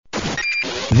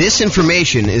This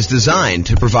information is designed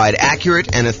to provide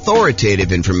accurate and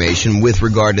authoritative information with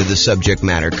regard to the subject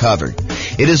matter covered.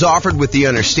 It is offered with the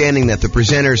understanding that the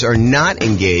presenters are not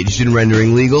engaged in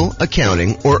rendering legal,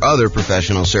 accounting, or other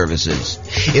professional services.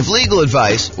 If legal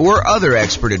advice or other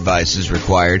expert advice is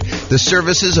required, the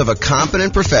services of a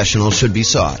competent professional should be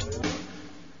sought.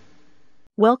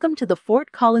 Welcome to the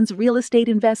Fort Collins Real Estate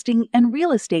Investing and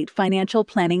Real Estate Financial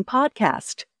Planning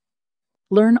Podcast.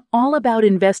 Learn all about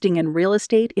investing in real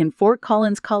estate in Fort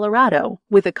Collins, Colorado,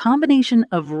 with a combination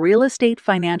of real estate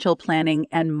financial planning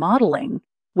and modeling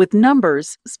with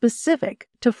numbers specific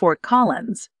to Fort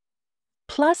Collins,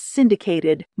 plus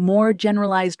syndicated, more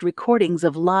generalized recordings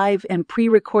of live and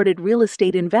pre-recorded real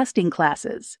estate investing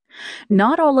classes,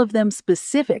 not all of them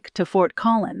specific to Fort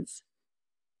Collins.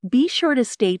 Be sure to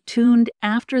stay tuned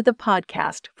after the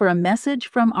podcast for a message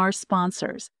from our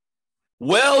sponsors.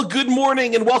 Well, good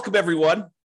morning and welcome, everyone.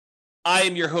 I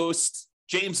am your host,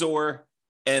 James Orr,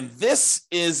 and this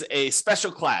is a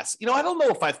special class. I don't know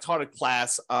if I've taught a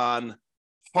class on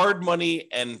hard money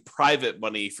and private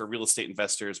money for real estate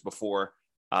investors before,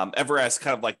 ever as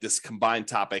kind of like this combined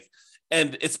topic.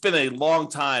 And it's been a long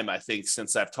time, I think,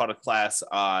 since I've taught a class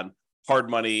on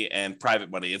hard money and private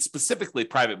money, and specifically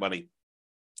private money.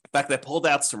 In fact, I pulled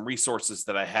out some resources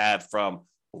that I had from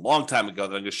a long time ago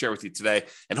that I'm going to share with you today,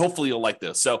 and hopefully you'll like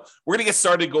this. So we're going to get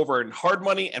started, go over in hard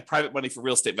money and private money for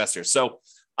real estate investors. So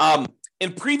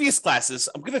in previous classes,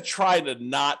 I'm going to try to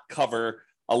not cover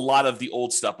a lot of the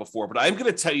old stuff before, but I'm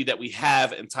going to tell you that we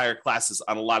have entire classes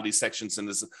on a lot of these sections, and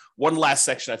there's one last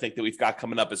section I think that we've got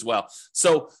coming up as well.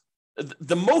 So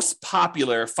the most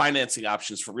popular financing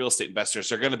options for real estate investors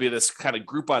are going to be this kind of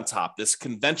group on top, this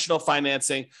conventional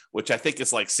financing, which I think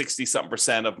is like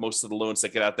 60-something% of most of the loans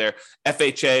that get out there.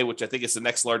 FHA, which I think is the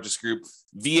next largest group.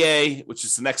 VA, which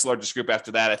is the next largest group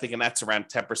after that, I think, and that's around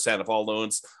 10% of all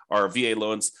loans are VA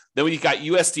loans. Then when you got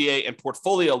USDA and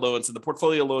portfolio loans, and the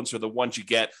portfolio loans are the ones you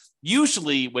get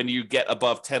usually when you get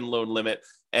above 10 loan limit,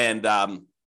 and or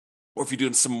if you're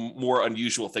doing some more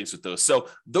unusual things with those. So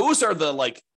those are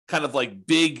the kind of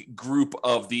big group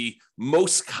of the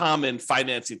most common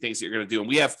financing things that you're going to do. And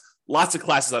we have lots of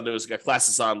classes on those. We've got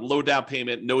classes on low down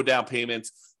payment, no down payment,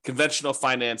 conventional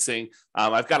financing.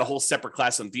 I've got a whole separate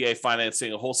class on VA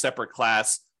financing, a whole separate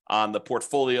class on the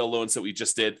portfolio loans that we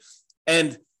just did.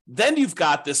 And then you've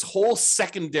got this whole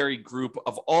secondary group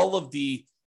of all of the,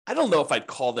 I don't know if I'd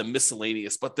call them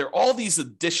miscellaneous, but they're all these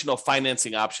additional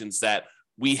financing options that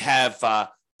we have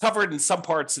covered in some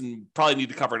parts and probably need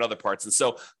to cover in other parts. And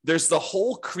so there's the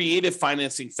whole creative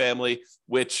financing family,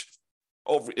 which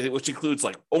includes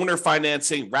like owner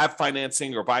financing, wrap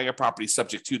financing, or buying a property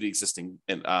subject to the existing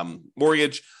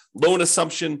mortgage, loan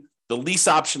assumption, the lease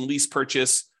option, lease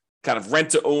purchase, kind of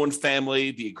rent to own family,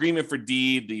 the agreement for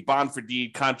deed, the bond for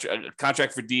deed,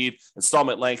 contract for deed,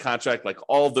 installment land contract, like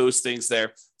all those things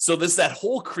there. So there's that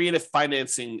whole creative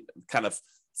financing kind of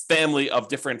family of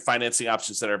different financing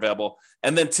options that are available.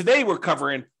 And then today we're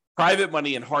covering private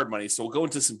money and hard money. So we'll go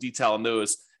into some detail on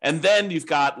those. And then you've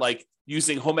got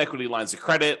using home equity lines of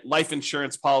credit, life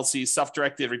insurance policies,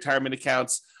 self-directed retirement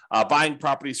accounts, buying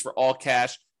properties for all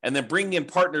cash, and then bringing in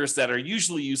partners that are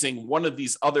usually using one of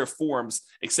these other forms,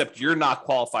 except you're not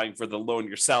qualifying for the loan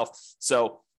yourself.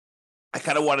 So I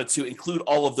kind of wanted to include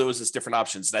all of those as different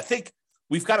options. And I think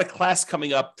we've got a class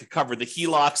coming up to cover the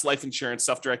HELOCs, life insurance,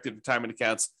 self-directed retirement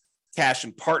accounts, cash,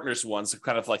 and partners ones,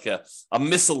 kind of like a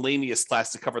miscellaneous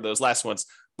class to cover those last ones.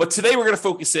 But today we're going to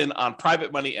focus in on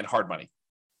private money and hard money.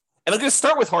 And I'm going to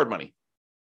start with hard money.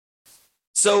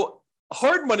 So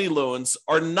hard money loans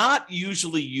are not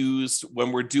usually used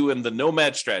when we're doing the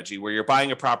nomad strategy, where you're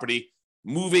buying a property,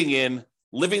 moving in,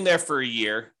 living there for a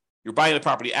year. You're buying the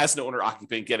property as an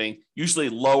owner-occupant, getting usually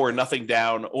low or nothing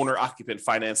down owner-occupant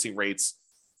financing rates,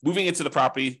 moving into the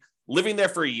property, living there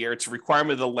for a year. It's a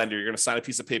requirement of the lender. You're going to sign a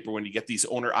piece of paper when you get these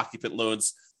owner-occupant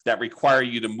loans that require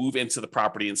you to move into the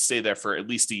property and stay there for at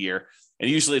least a year. And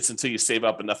usually it's until you save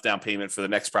up enough down payment for the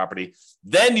next property.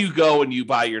 Then you go and you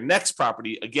buy your next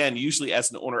property, again, usually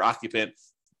as an owner-occupant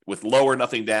with low or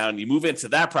nothing down. You move into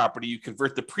that property, you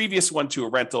convert the previous one to a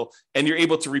rental, and you're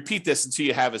able to repeat this until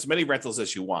you have as many rentals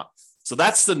as you want. So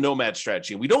that's the nomad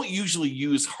strategy. And we don't usually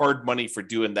use hard money for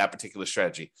doing that particular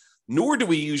strategy, nor do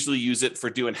we usually use it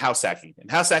for doing house hacking. And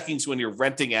house hacking is when you're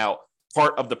renting out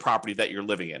part of the property that you're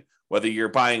living in, whether you're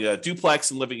buying a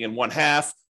duplex and living in one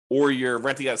half, or you're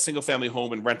renting out a single family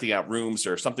home and renting out rooms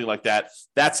or something like that.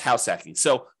 That's house hacking.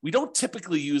 So we don't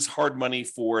typically use hard money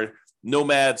for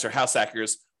nomads or house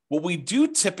hackers. What we do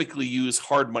typically use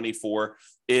hard money for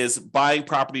is buying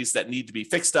properties that need to be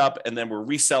fixed up and then we're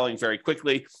reselling very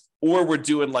quickly, or we're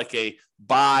doing like a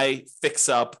buy, fix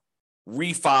up,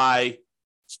 refi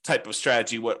type of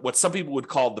strategy, what some people would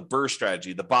call the BRRRR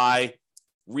strategy, the buy,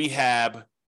 rehab,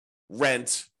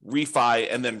 rent, refi,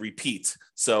 and then repeat.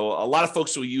 So a lot of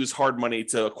folks will use hard money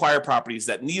to acquire properties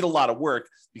that need a lot of work,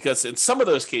 because in some of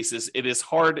those cases, it is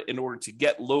hard in order to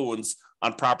get loans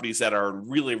on properties that are in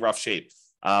really rough shape.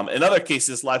 In other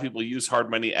cases, a lot of people use hard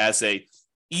money as a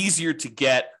easier to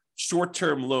get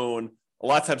short-term loan. A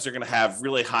lot of times they're going to have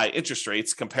really high interest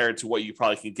rates compared to what you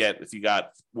probably can get if you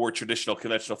got more traditional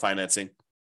conventional financing.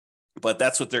 But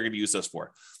that's what they're going to use those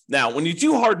for. Now, when you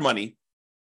do hard money,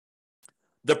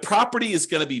 the property is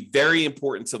going to be very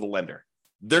important to the lender.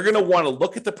 They're going to want to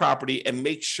look at the property and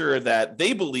make sure that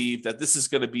they believe that this is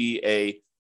going to be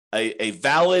a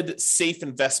valid, safe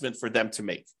investment for them to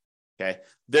make. Okay.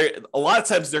 A lot of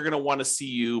times they're going to want to see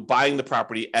you buying the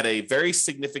property at a very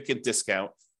significant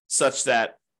discount, such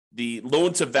that the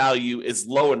loan to value is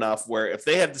low enough where if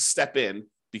they had to step in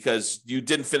because you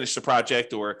didn't finish the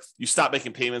project or you stop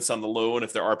making payments on the loan,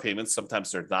 if there are payments,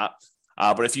 sometimes they're not.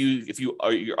 But if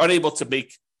you're unable to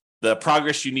make the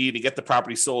progress you need to get the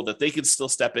property sold, that they can still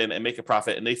step in and make a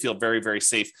profit, and they feel very, very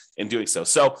safe in doing so.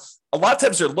 So a lot of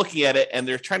times they're looking at it and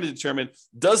they're trying to determine,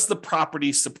 does the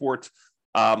property support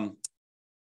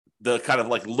the kind of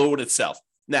like loan itself?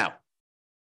 Now,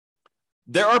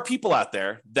 there are people out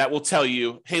there that will tell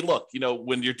you, hey, look,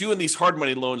 when you're doing these hard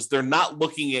money loans, they're not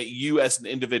looking at you as an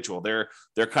individual. They're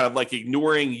kind of like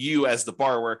ignoring you as the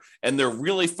borrower, and they're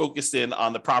really focused in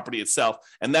on the property itself.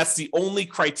 And that's the only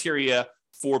criteria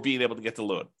for being able to get the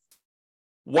loan.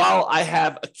 While I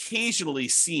have occasionally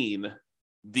seen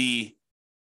the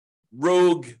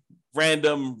rogue,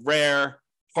 random, rare,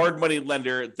 hard money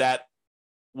lender that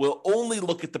will only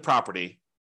look at the property,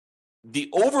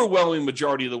 the overwhelming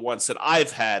majority of the ones that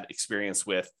I've had experience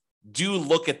with do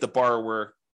look at the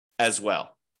borrower as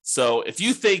well. So if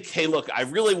you think, hey, look, I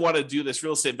really want to do this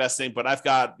real estate investing, but I've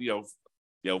got,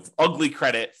 ugly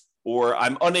credit, or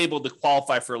I'm unable to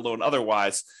qualify for a loan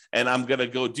otherwise, and I'm going to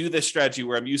go do this strategy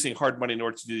where I'm using hard money in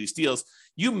order to do these deals,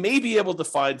 you may be able to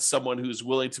find someone who's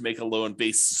willing to make a loan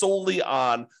based solely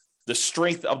on the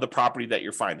strength of the property that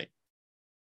you're finding.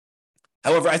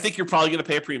 However, I think you're probably going to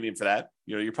pay a premium for that.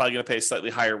 You're probably going to pay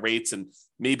slightly higher rates and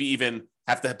maybe even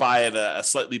have to buy at a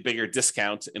slightly bigger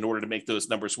discount in order to make those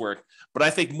numbers work. But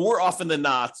I think more often than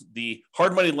not, the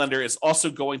hard money lender is also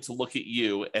going to look at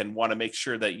you and want to make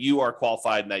sure that you are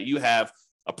qualified and that you have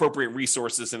appropriate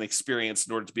resources and experience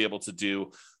in order to be able to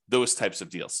do those types of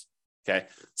deals. Okay.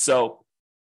 So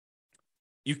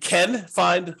you can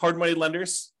find hard money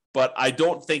lenders, but I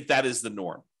don't think that is the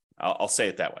norm. I'll say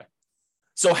it that way.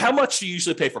 So how much do you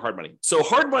usually pay for hard money? So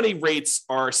hard money rates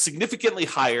are significantly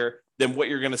higher than what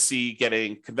you're going to see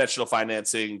getting conventional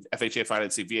financing, FHA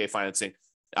financing, VA financing.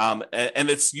 And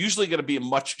it's usually going to be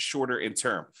much shorter in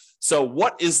term. So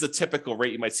what is the typical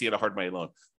rate you might see in a hard money loan?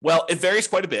 Well, it varies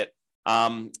quite a bit.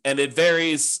 And it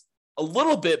varies a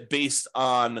little bit based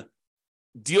on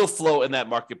deal flow in that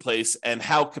marketplace and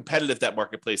how competitive that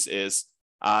marketplace is.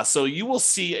 So you will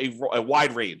see a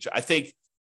wide range. I think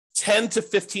 10 to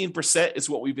 15% is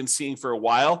what we've been seeing for a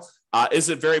while. Is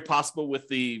it very possible with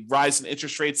the rise in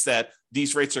interest rates that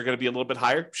these rates are going to be a little bit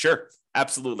higher? Sure,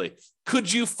 absolutely.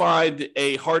 Could you find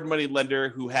a hard money lender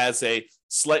who has a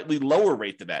slightly lower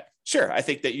rate than that? Sure, I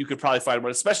think that you could probably find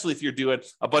one, especially if you're doing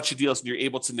a bunch of deals and you're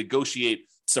able to negotiate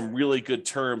some really good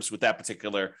terms with that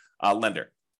particular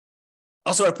lender.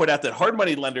 Also, I point out that hard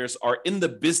money lenders are in the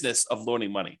business of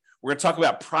loaning money. We're going to talk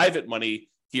about private money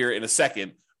here in a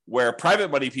second, where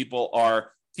private money people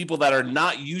are people that are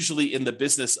not usually in the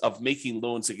business of making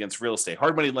loans against real estate.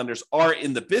 Hard money lenders are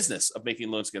in the business of making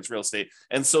loans against real estate,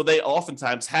 and so they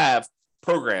oftentimes have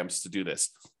programs to do this.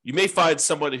 You may find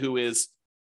someone who is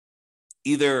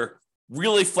either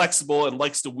really flexible and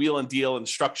likes to wheel and deal and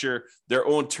structure their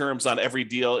own terms on every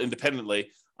deal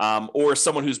independently, or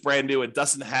someone who's brand new and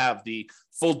doesn't have the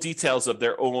full details of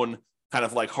their own kind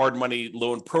of like hard money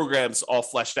loan programs all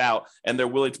fleshed out, and they're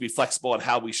willing to be flexible on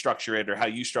how we structure it or how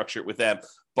you structure it with them.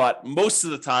 But most of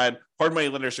the time, hard money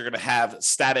lenders are going to have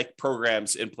static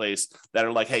programs in place that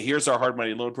are like, hey, here's our hard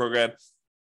money loan program.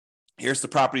 Here's the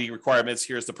property requirements.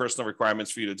 Here's the personal requirements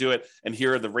for you to do it. And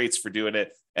here are the rates for doing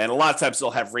it. And a lot of times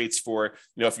they'll have rates for,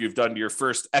 if you've done your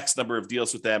first X number of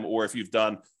deals with them, or if you've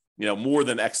done more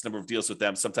than X number of deals with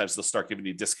them, sometimes they'll start giving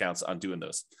you discounts on doing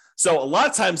those. So a lot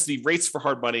of times the rates for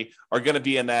hard money are going to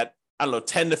be in that,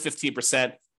 10 to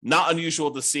 15%, not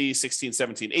unusual to see 16,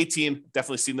 17, 18,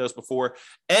 definitely seen those before.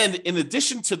 And in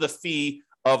addition to the fee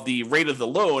of the rate of the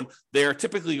loan, they're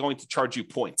typically going to charge you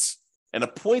points. And a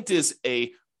point is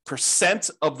a percent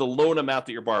of the loan amount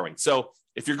that you're borrowing. So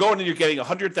if you're going and you're getting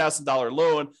 $100,000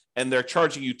 loan and they're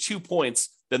charging you 2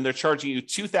 points, then they're charging you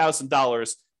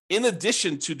 $2,000 in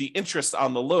addition to the interest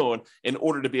on the loan in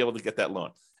order to be able to get that loan.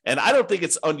 And I don't think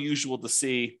it's unusual to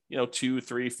see, 2,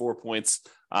 3, 4 points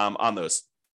on those.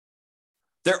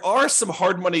 There are some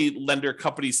hard money lender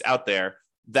companies out there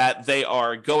that they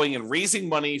are going and raising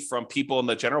money from people in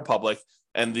the general public,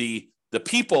 and the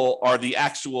people are the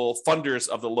actual funders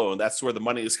of the loan. That's where the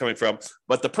money is coming from.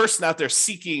 But the person out there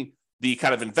seeking the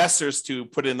kind of investors to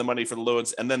put in the money for the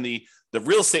loans, and then the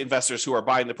real estate investors who are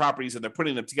buying the properties and they're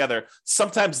putting them together,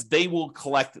 sometimes they will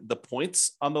collect the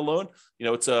points on the loan.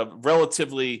 It's a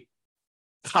relatively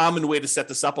common way to set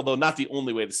this up, although not the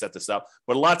only way to set this up.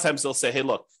 But a lot of times they'll say, hey,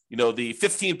 look, the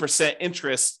 15%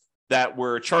 interest that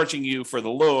we're charging you for the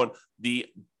loan, the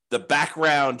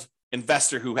background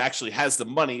investor who actually has the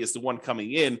money is the one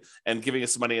coming in and giving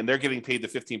us the money, and they're getting paid the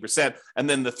 15%. And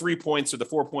then the 3 points or the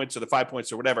 4 points or the 5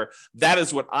 points or whatever, that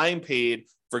is what I'm paid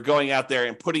for going out there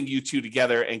and putting you two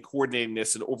together and coordinating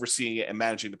this and overseeing it and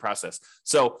managing the process.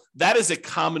 So that is a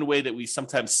common way that we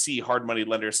sometimes see hard money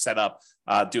lenders set up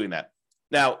doing that.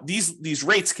 Now, these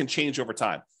rates can change over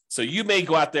time. So you may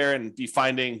go out there and be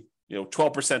finding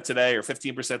 12% today or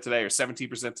 15% today or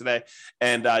 17% today.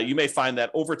 And you may find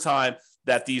that over time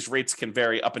that these rates can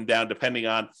vary up and down depending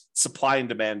on supply and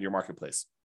demand in your marketplace.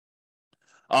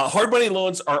 Hard money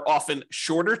loans are often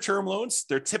shorter term loans.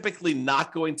 They're typically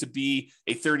not going to be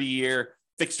a 30-year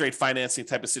fixed rate financing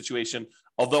type of situation.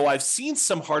 Although I've seen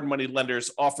some hard money lenders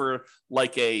offer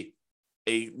like a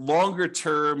longer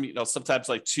term, sometimes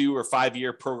like 2 or 5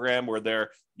 year program where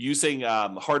they're using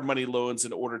hard money loans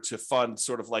in order to fund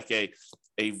sort of like a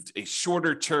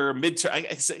shorter term, midterm, I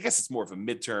guess it's more of a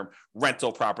midterm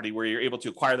rental property where you're able to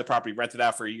acquire the property, rent it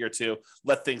out for a year or two,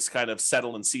 let things kind of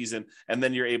settle in season, and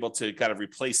then you're able to kind of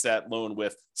replace that loan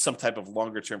with some type of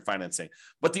longer term financing.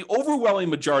 But the overwhelming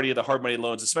majority of the hard money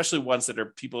loans, especially ones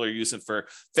that people are using for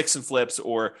fix and flips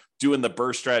or doing the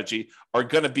BRRRR strategy, are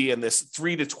going to be in this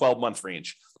 3 to 12 month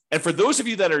range. And for those of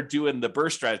you that are doing the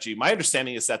BRRRR strategy, my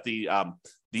understanding is that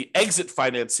the exit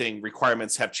financing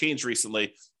requirements have changed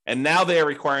recently. And now they are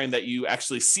requiring that you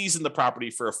actually season the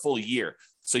property for a full year.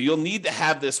 So you'll need to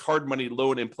have this hard money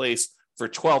loan in place for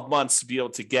 12 months to be able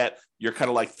to get your kind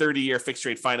of like 30-year fixed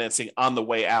rate financing on the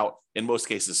way out in most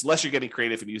cases, unless you're getting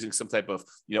creative and using some type of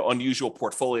unusual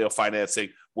portfolio financing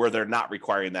where they're not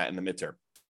requiring that in the midterm.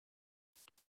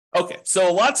 Okay, so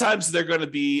a lot of times they're going to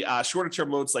be shorter term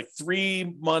loans, like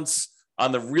 3 months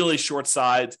on the really short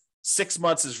side. 6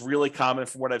 months is really common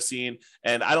from what I've seen,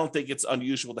 and I don't think it's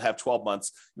unusual to have 12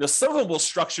 months. Some of them will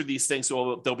structure these things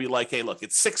so they'll be like, hey, look,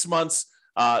 it's 6 months.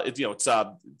 It's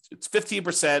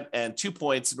 15% and 2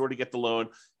 points in order to get the loan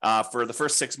for the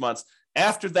first 6 months.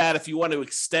 After that, if you want to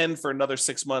extend for another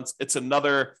 6 months, it's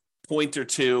another point or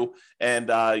two, and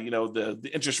the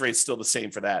interest rate's still the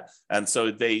same for that. And so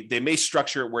they may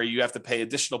structure it where you have to pay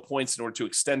additional points in order to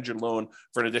extend your loan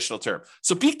for an additional term.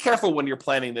 So be careful when you're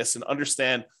planning this and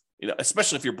understand,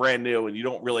 especially if you're brand new and you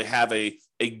don't really have a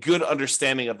good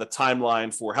understanding of the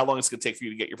timeline for how long it's going to take for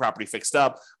you to get your property fixed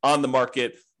up, on the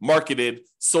market, marketed,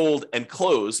 sold, and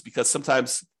closed, because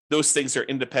sometimes those things are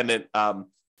independent,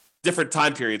 different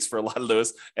time periods for a lot of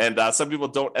those. And some people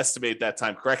don't estimate that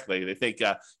time correctly. They think,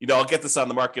 I'll get this on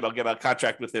the market, I'll get a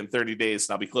contract within 30 days,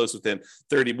 and I'll be closed within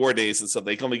 30 more days. And so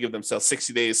they can only give themselves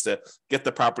 60 days to get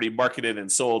the property marketed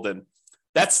and sold. And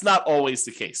that's not always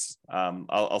the case.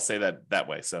 I'll say that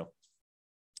way. So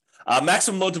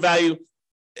maximum loan to value,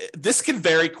 this can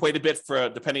vary quite a bit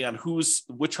depending on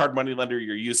which hard money lender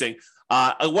you're using.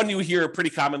 One you hear pretty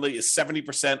commonly is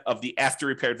 70% of the after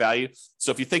repaired value.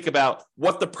 So if you think about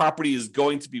what the property is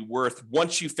going to be worth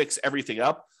once you fix everything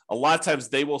up, a lot of times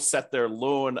they will set their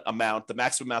loan amount, the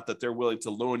maximum amount that they're willing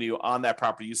to loan you on that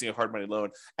property using a hard money loan,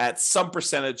 at some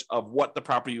percentage of what the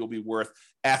property will be worth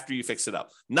after you fix it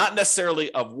up. Not necessarily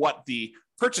of what the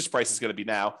purchase price is going to be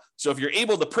now. So if you're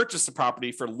able to purchase the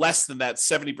property for less than that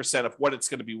 70% of what it's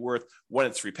going to be worth when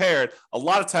it's repaired, a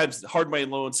lot of times hard money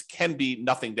loans can be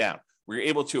nothing down, where you're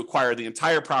able to acquire the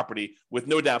entire property with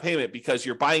no down payment because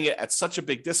you're buying it at such a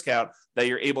big discount that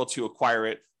you're able to acquire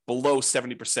it below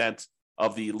 70%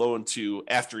 of the loan to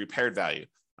after repaired value,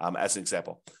 as an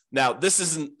example. Now, this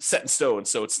isn't set in stone,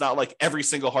 so it's not like every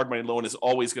single hard money loan is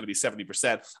always going to be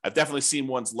 70%. I've definitely seen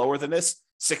ones lower than this.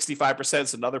 65%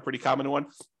 is another pretty common one.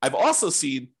 I've also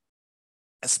seen,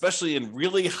 especially in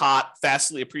really hot,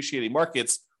 fastly appreciating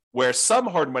markets, where some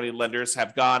hard money lenders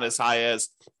have gone as high as,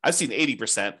 I've seen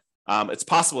 80%. It's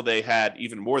possible they had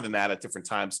even more than that at different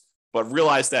times, but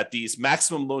realize that these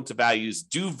maximum loan to values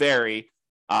do vary.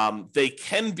 They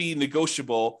can be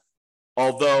negotiable,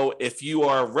 although if you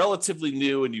are relatively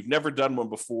new and you've never done one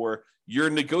before, your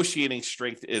negotiating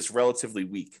strength is relatively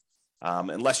weak.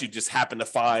 unless you just happen to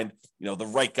find, the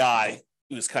right guy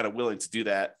who's kind of willing to do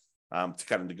that, to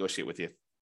kind of negotiate with you.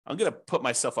 I'm going to put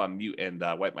myself on mute and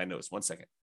wipe my nose. 1 second.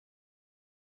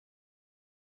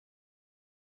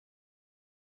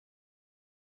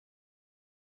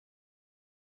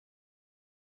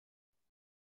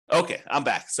 Okay, I'm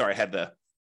back. Sorry, I had to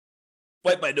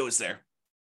wipe my nose there.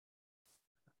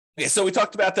 Okay, so we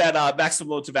talked about that maximum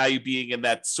loan to value being in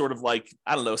that sort of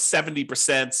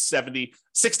 70%,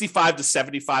 65 to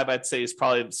 75, I'd say is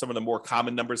probably some of the more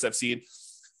common numbers I've seen.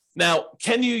 Now,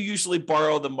 can you usually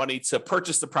borrow the money to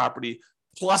purchase the property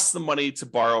plus the money to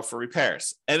borrow for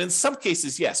repairs? And in some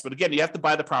cases, yes. But again, you have to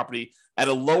buy the property at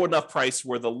a low enough price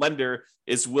where the lender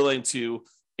is willing to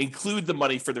include the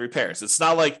money for the repairs. It's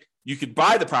not like you could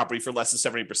buy the property for less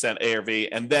than 70% ARV,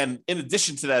 and then in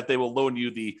addition to that, they will loan you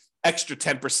the extra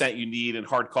 10% you need in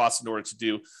hard costs in order to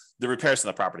do the repairs on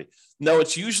the property. No,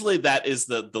 it's usually that is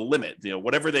the limit.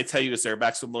 Whatever they tell you is their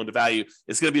maximum loan to value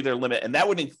is going to be their limit, and that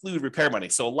would include repair money.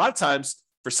 So a lot of times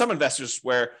for some investors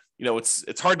where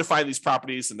it's hard to find these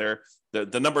properties and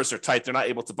the numbers are tight, they're not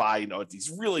able to buy at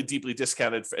these really deeply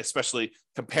discounted, especially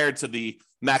compared to the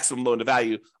maximum loan to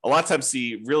value. A lot of times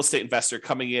the real estate investor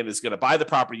coming in is going to buy the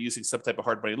property using some type of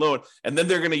hard money loan, and then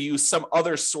they're going to use some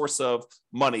other source of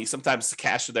money, sometimes the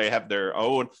cash that they have their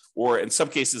own, or in some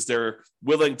cases they're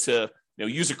willing to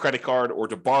use a credit card or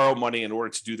to borrow money in order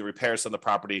to do the repairs on the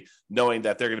property, knowing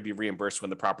that they're going to be reimbursed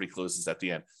when the property closes at the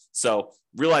end. So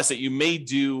realize that you may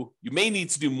need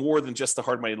to do more than just the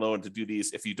hard money loan to do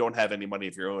these if you don't have any money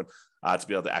of your own to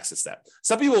be able to access that.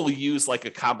 Some people will use a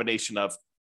combination of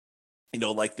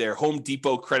their Home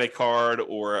Depot credit card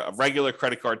or a regular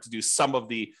credit card to do some of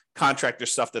the contractor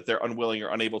stuff that they're unwilling or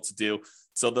unable to do.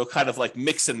 So they'll kind of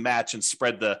mix and match and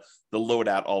spread the load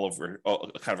out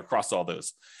kind of across all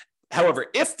those. However,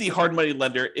 if the hard money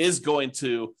lender is going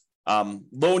to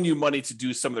loan you money to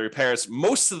do some of the repairs,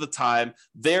 most of the time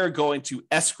they're going to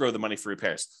escrow the money for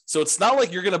repairs. So it's not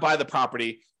like you're going to buy the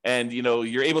property and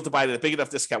you're able to buy it at a big enough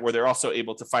discount where they're also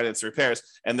able to finance the repairs,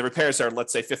 and the repairs are,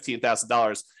 let's say,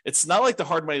 $15,000. It's not like the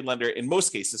hard money lender, in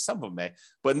most cases, some of them may,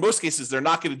 but in most cases, they're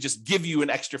not going to just give you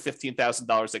an extra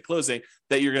 $15,000 at closing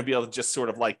that you're going to be able to just sort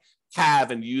of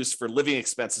have and use for living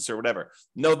expenses or whatever.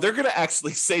 No, they're going to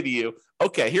actually say to you,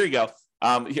 okay, here you go.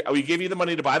 We gave you the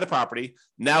money to buy the property.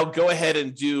 Now go ahead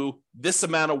and do this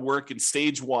amount of work in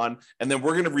stage one, and then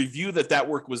we're going to review that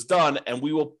work was done, and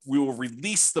we will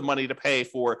release the money to pay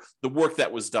for the work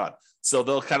that was done. So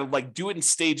they'll kind of do it in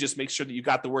stages, make sure that you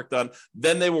got the work done.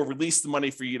 Then they will release the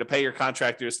money for you to pay your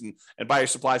contractors and buy your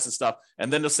supplies and stuff.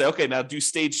 And then they'll say, okay, now do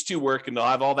stage 2 work, and they'll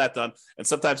have all that done. And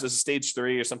sometimes there's a stage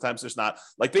 3, or sometimes there's not.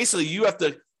 Basically you have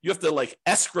to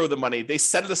escrow the money. They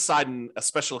set it aside in a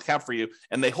special account for you,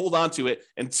 and they hold on to it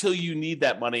until you need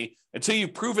that money, until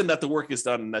you've proven that the work is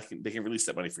done, and they can release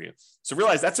that money for you. So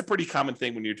realize that's a pretty common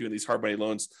thing when you're doing these hard money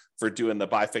loans for doing the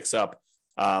buy, fix up,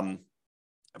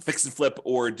 fix and flip,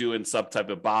 or doing some type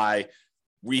of buy,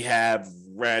 rehab,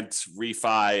 rent,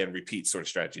 refi, and repeat sort of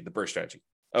strategy, the BRRRR strategy.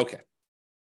 Okay.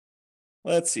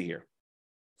 Let's see here.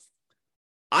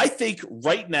 I think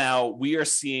right now we are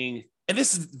seeing, and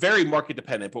this is very market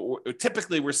dependent, but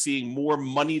typically we're seeing more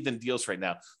money than deals right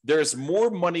now. There's more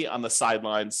money on the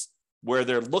sidelines where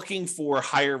they're looking for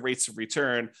higher rates of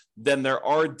return than there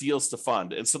are deals to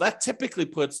fund. And so that typically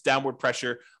puts downward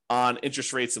pressure on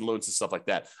interest rates and loans and stuff like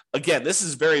that. Again, this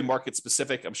is very market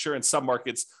specific. I'm sure in some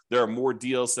markets there are more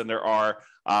deals than there are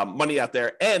money out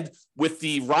there. And with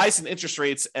the rise in interest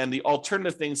rates and the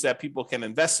alternative things that people can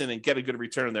invest in and get a good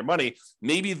return on their money,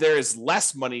 maybe there is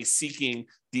less money seeking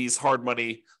these hard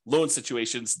money loan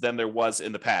situations than there was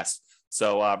in the past.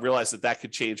 So realize that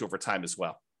could change over time as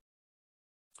well.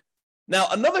 Now,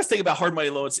 another thing about hard money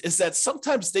loans is that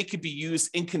sometimes they could be used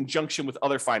in conjunction with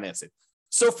other financing.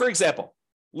 So for example,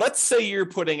 let's say you're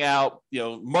putting out,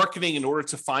 marketing in order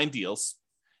to find deals,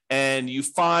 and you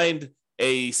find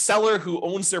a seller who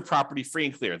owns their property free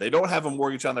and clear. They don't have a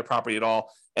mortgage on their property at all.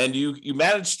 And you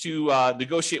manage to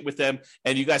negotiate with them,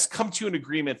 and you guys come to an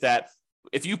agreement that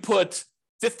if you put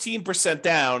 15%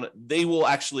 down, they will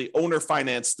actually owner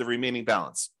finance the remaining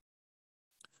balance.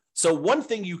 So one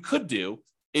thing you could do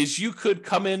is you could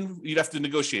come in, you'd have to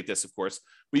negotiate this, of course,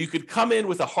 but you could come in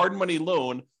with a hard money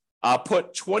loan,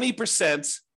 put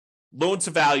 20% loan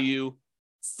to value,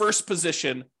 first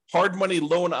position, hard money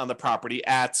loan on the property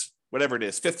at whatever it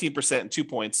is, 15% and 2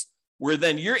 points, where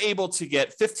then you're able to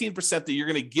get 15% that you're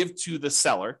going to give to the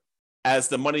seller as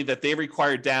the money that they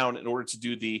require down in order to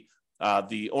do the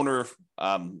owner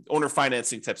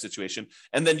financing type situation.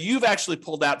 And then you've actually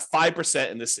pulled out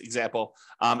 5% in this example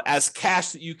as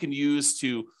cash that you can use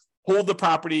to hold the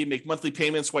property, make monthly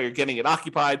payments while you're getting it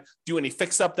occupied, do any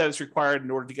fix up that is required in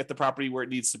order to get the property where it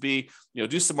needs to be,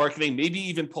 do some marketing, maybe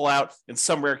even pull out, in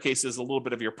some rare cases, a little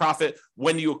bit of your profit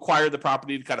when you acquire the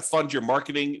property to kind of fund your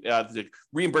marketing, to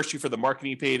reimburse you for the marketing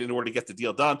you paid in order to get the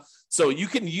deal done. So you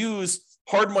can use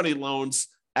hard money loans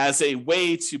as a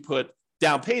way to put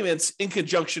down payments in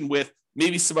conjunction with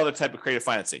maybe some other type of creative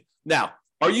financing. Now,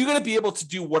 are you going to be able to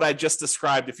do what I just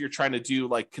described if you're trying to do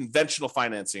like conventional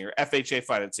financing or FHA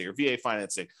financing or VA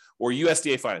financing or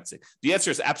USDA financing? The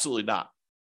answer is absolutely not.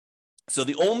 So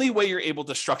the only way you're able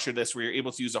to structure this, where you're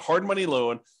able to use a hard money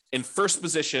loan in first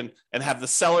position and have the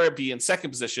seller be in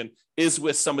second position, is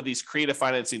with some of these creative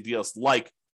financing deals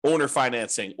like owner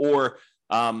financing, or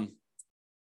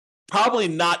probably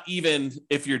not even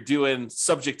if you're doing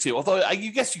subject to, although I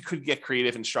guess you could get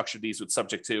creative and structure these with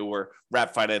subject to or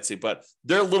wrap financing, but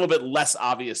they're a little bit less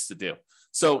obvious to do.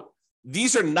 So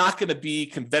these are not going to be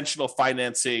conventional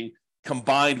financing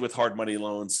combined with hard money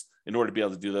loans in order to be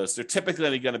able to do those. They're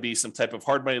typically going to be some type of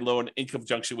hard money loan in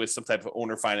conjunction with some type of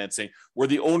owner financing, where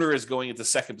the owner is going into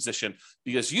second position,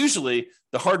 because usually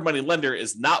the hard money lender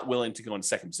is not willing to go in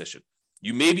second position.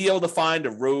 You may be able to find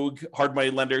a rogue hard money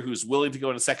lender who's willing to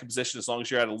go in a second position as long as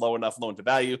you're at a low enough loan to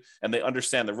value and they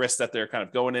understand the risk that they're kind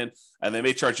of going in, and they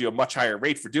may charge you a much higher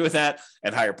rate for doing that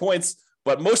and higher points.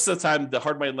 But most of the time, the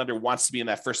hard money lender wants to be in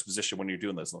that first position when you're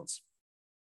doing those loans.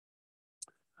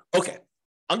 Okay,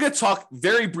 I'm going to talk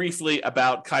very briefly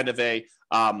about kind of a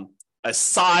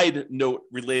side note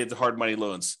related to hard money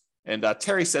loans. And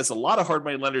Terry says a lot of hard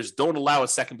money lenders don't allow a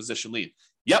second position lead.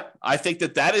 Yep, I think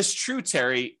that is true,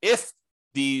 Terry. If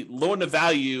the loan to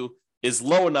value is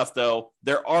low enough, though,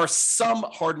 there are some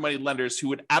hard money lenders who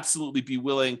would absolutely be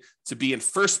willing to be in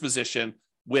first position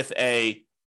with a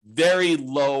very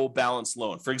low balance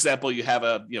loan. For example, you have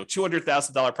a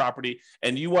 $200,000 property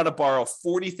and you want to borrow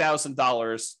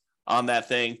 $40,000 on that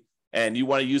thing, and you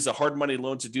want to use a hard money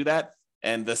loan to do that,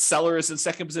 and the seller is in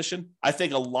second position. I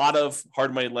think a lot of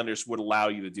hard money lenders would allow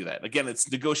you to do that. Again,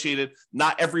 it's negotiated.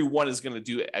 Not everyone is going to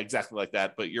do exactly like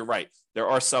that, but you're right. There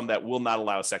are some that will not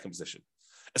allow a second position,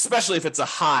 especially if it's a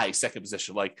high second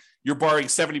position. Like you're borrowing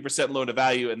 70% loan to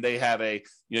value and they have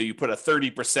you put a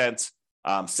 30%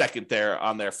 second there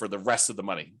on there for the rest of the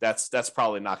money. That's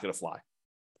probably not going to fly.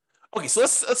 Okay, so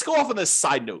let's go off on this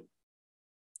side note.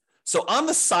 So on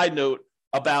the side note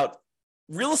about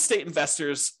real estate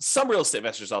investors, some real estate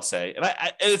investors, I'll say,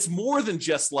 and it's more than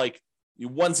just like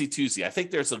onesie twosie. I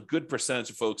think there's a good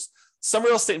percentage of folks. Some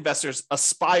real estate investors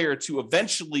aspire to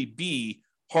eventually be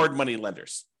hard money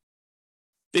lenders.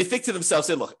 They think to themselves,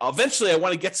 "Hey, look, eventually I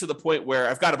want to get to the point where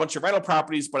I've got a bunch of rental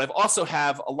properties, but I've also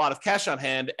have a lot of cash on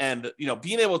hand, and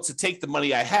being able to take the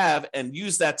money I have and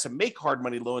use that to make hard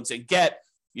money loans and get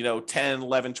 10,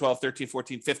 11, 12, 13,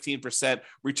 14, 15%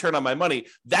 return on my money."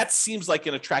 That seems like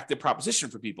an attractive proposition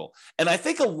for people. And I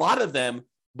think a lot of them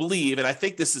believe, and I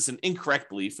think this is an incorrect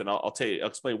belief, and I'll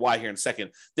explain why here in a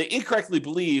second. They incorrectly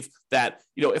believe that,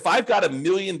 if I've got $1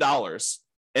 million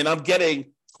and I'm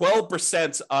getting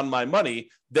 12% on my money,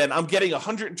 then I'm getting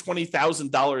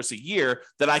 $120,000 a year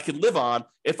that I can live on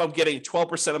if I'm getting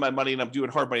 12% of my money and I'm doing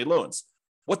hard money loans.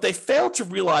 What they fail to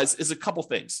realize is a couple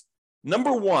things.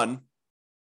 Number one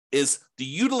is the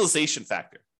utilization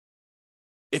factor.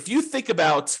 If you think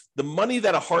about the money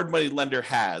that a hard money lender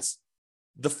has,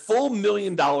 the full $1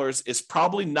 million is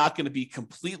probably not going to be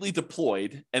completely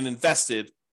deployed and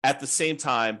invested at the same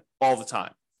time all the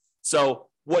time. So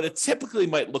what it typically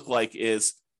might look like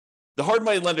is the hard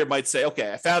money lender might say,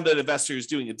 okay, I found an investor who's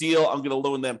doing a deal. I'm going to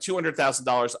loan them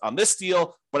 $200,000 on this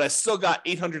deal, but I still got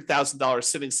 $800,000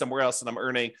 sitting somewhere else and I'm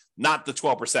earning not the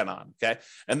 12% on, okay?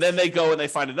 And then they go and they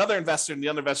find another investor, and the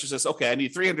other investor says, okay, I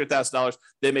need $300,000.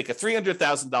 They make a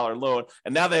 $300,000 loan,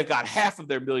 and now they've got half of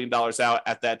their $1 million out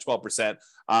at that 12%.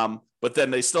 But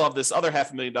then they still have this other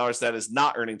 $500,000 that is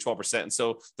not earning 12%. And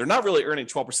so they're not really earning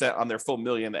 12% on their full $1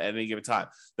 million at any given time.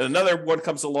 Then another one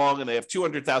comes along and they have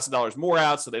 $200,000 more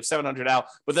out. So they have $700,000 out,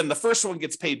 but then the first one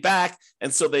gets paid back.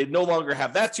 And so they no longer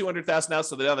have that $200,000 out.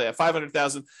 So now they have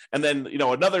 $500,000. And then,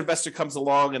 another investor comes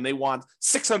along and they want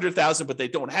 $600,000, but they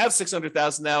don't have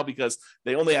 $600,000 now because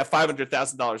they only have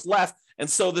 $500,000 left. And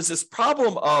so there's this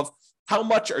problem of, how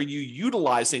much are you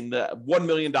utilizing the $1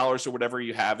 million or whatever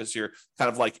you have as your kind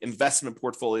of like investment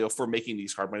portfolio for making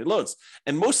these hard money loans?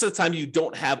 And most of the time you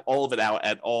don't have all of it out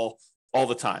at all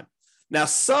the time. Now,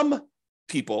 some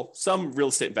people, some real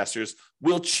estate investors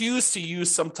will choose to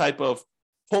use some type of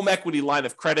home equity line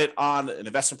of credit on an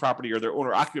investment property or their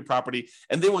owner occupant property,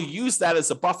 and they will use that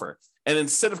as a buffer. And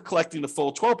instead of collecting the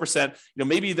full 12%,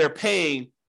 maybe they're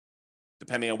paying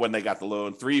depending on when they got the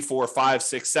loan, 3, 4, 5,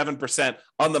 6, 7%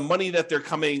 on the money that they're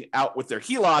coming out with their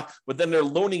HELOC, but then they're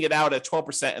loaning it out at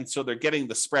 12%. And so they're getting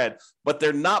the spread, but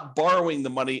they're not borrowing the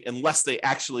money unless they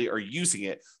actually are using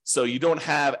it. So you don't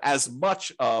have as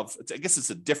much of, I guess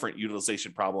it's a different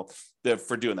utilization problem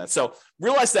for doing that. So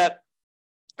realize that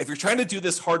if you're trying to do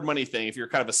this hard money thing, if you're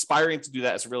kind of aspiring to do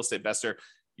that as a real estate investor,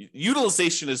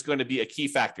 utilization is going to be a key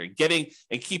factor. Getting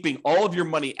and keeping all of your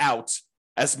money out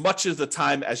as much of the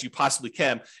time as you possibly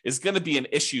can is going to be an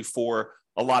issue for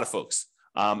a lot of folks.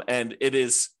 And it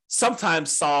is sometimes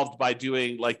solved by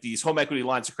doing like these home equity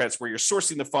lines of credits where you're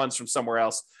sourcing the funds from somewhere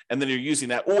else and then you're using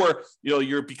that, or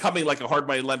you're becoming like a hard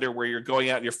money lender where you're going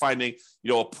out and you're finding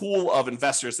a pool of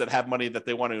investors that have money that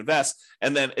they want to invest,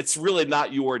 and then it's really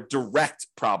not your direct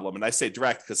problem. And I say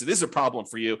direct because it is a problem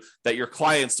for you that your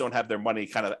clients don't have their money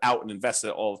kind of out and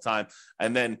invested all the time,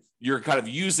 and then you're kind of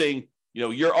using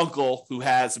your uncle who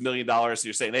has $1 million.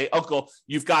 You're saying, hey, uncle,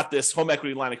 you've got this home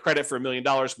equity line of credit for $1 million.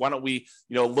 Why don't we,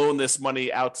 loan this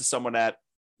money out to someone at,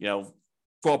 12%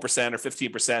 or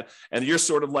 15%. And you're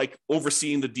sort of like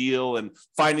overseeing the deal and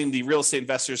finding the real estate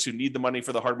investors who need the money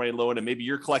for the hard money loan. And maybe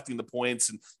you're collecting the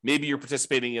points and maybe you're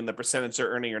participating in the percentage they're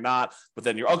earning or not. But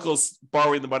then your uncle's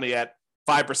borrowing the money at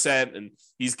 5% and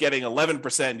he's getting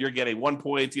 11% and you're getting 1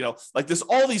 point, like there's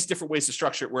all these different ways to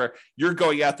structure it where you're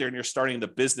going out there and you're starting the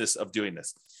business of doing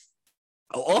this.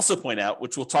 I'll also point out,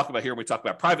 which we'll talk about here when we talk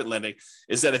about private lending,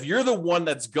 is that if you're the one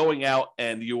that's going out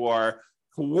and you are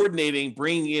coordinating,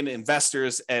 bringing in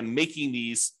investors and making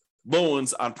these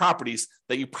loans on properties,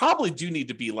 that you probably do need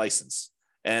to be licensed.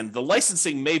 And the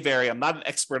licensing may vary. I'm not an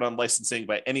expert on licensing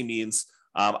by any means.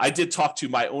 I did talk to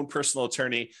my own personal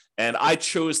attorney, and I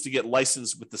chose to get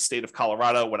licensed with the state of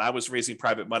Colorado when I was raising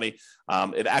private money.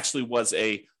 It actually was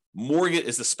a mortgage,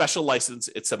 is a special license.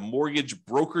 It's a mortgage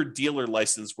broker dealer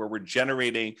license where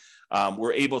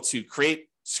we're able to create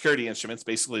security instruments,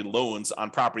 basically loans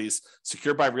on properties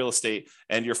secured by real estate,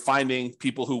 and you're finding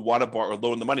people who want to borrow or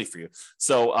loan the money for you.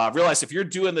 So realize if you're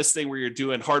doing this thing where you're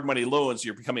doing hard money loans,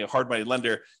 you're becoming a hard money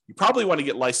lender, you probably want to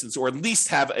get licensed or at least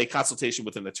have a consultation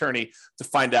with an attorney to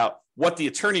find out what the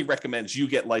attorney recommends you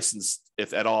get licensed,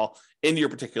 if at all, in your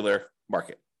particular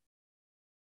market.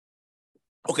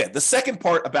 Okay, the second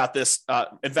part about this,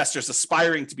 investors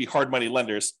aspiring to be hard money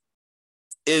lenders,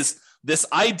 is this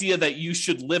idea that you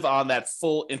should live on that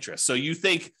full interest. So you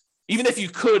think, even if you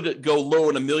could go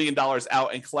loan $1 million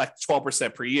out and collect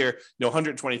 12% per year,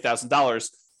 $120,000,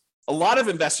 a lot of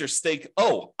investors think,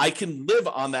 oh, I can live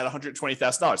on that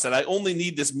 $120,000 and I only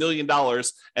need this $1 million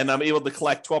and I'm able to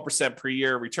collect 12% per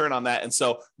year return on that. And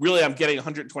so really I'm getting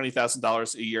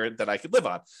 $120,000 a year that I could live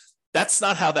on. That's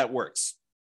not how that works.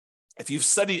 If you've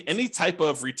studied any type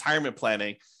of retirement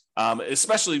planning,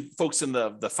 especially folks in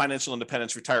the financial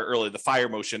independence, retire early, the FIRE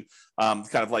motion, kind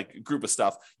of like group of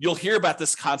stuff, you'll hear about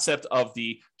this concept of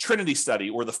the Trinity study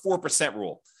or the 4%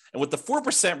 rule. And what the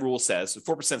 4% rule says, the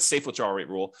 4% safe withdrawal rate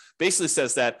rule, basically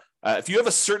says that if you have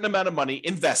a certain amount of money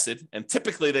invested, and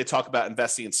typically they talk about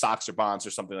investing in stocks or bonds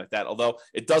or something like that, although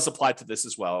it does apply to this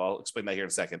as well. I'll explain that here in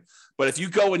a second. But if you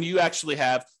go and you actually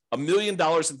have $1 million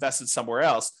invested somewhere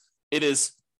else, it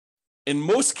is, in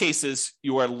most cases,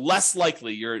 you are less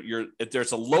likely,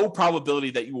 there's a low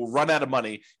probability that you will run out of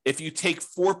money if you take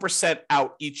 4%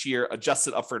 out each year,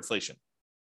 adjusted up for inflation.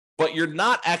 But you're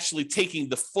not actually taking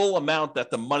the full amount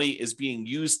that the money is being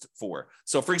used for.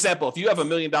 So for example, if you have $1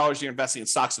 million you're investing in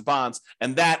stocks and bonds,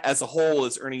 and that as a whole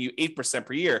is earning you 8%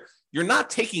 per year, you're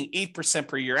not taking 8%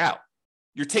 per year out.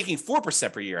 You're taking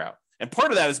 4% per year out. And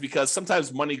part of that is because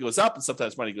sometimes money goes up and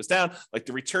sometimes money goes down. Like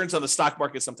the returns on the stock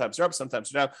market, sometimes are up, sometimes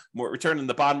are down. More return in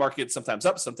the bond market, sometimes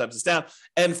up, sometimes it's down.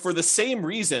 And for the same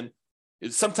reason,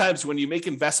 sometimes when you make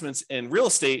investments in real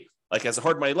estate, like as a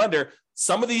hard money lender,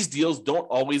 some of these deals don't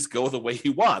always go the way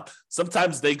you want.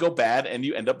 Sometimes they go bad and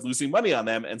you end up losing money on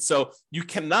them. And so you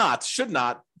should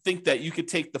not think that you could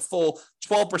take the full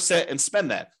 12% and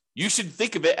spend that. You should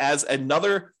think of it as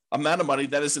another amount of money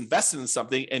that is invested in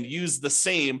something and use the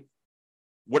same,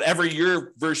 whatever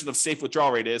your version of safe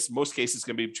withdrawal rate is. Most cases it's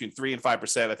going to be between 3 and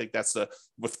 5%. I think that's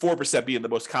with 4% being the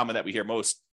most common that we hear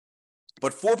most.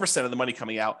 But 4% of the money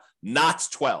coming out, not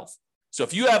 12. So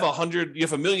if you have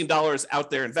 $1 million out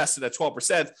there invested at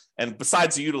 12%, and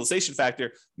besides the utilization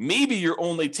factor, maybe you're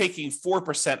only taking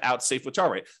 4% out safe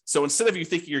withdrawal rate. So instead of you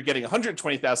thinking you're getting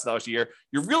 $120,000 a year,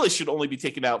 you really should only be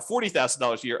taking out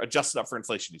 $40,000 a year, adjusted up for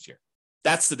inflation each year.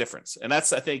 That's the difference. And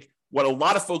that's, I think, what a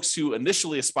lot of folks who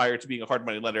initially aspire to being a hard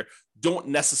money lender don't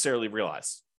necessarily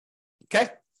realize. Okay.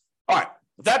 All right.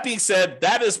 With that being said,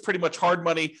 that is pretty much hard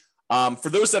money. For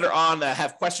those that are on that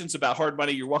have questions about hard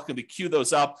money, you're welcome to queue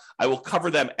those up. I will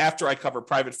cover them after I cover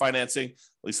private financing. At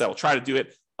least I will try to do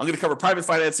it. I'm going to cover private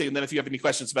financing, and then if you have any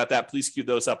questions about that, please queue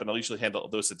those up, and I'll usually handle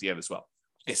those at the end as well.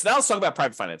 Okay, so now let's talk about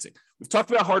private financing. We've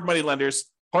talked about hard money lenders.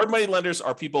 Hard money lenders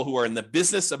are people who are in the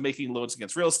business of making loans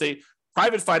against real estate.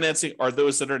 Private financing are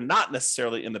those that are not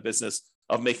necessarily in the business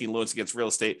of making loans against real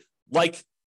estate, like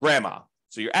grandma.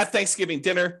 So you're at Thanksgiving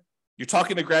dinner, you're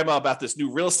talking to grandma about this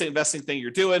new real estate investing thing you're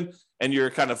doing, and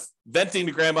you're kind of venting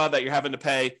to grandma that you're having to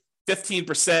pay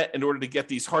 15% in order to get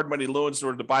these hard money loans in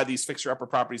order to buy these fixer-upper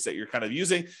properties that you're kind of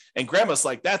using. And grandma's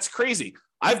like, that's crazy.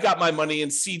 I've got my money in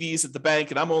CDs at the bank,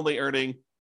 and I'm only earning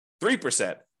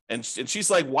 3%. And she's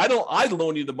like, why don't I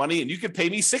loan you the money and you could pay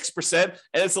me 6%? And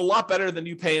it's a lot better than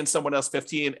you paying someone else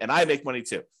 15%, and I make money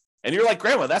too. And you're like,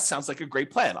 grandma, that sounds like a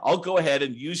great plan. I'll go ahead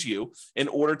and use you in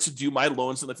order to do my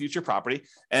loans on the future property.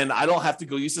 And I don't have to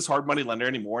go use this hard money lender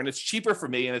anymore. And it's cheaper for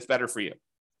me and it's better for you.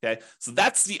 Okay. So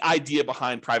that's the idea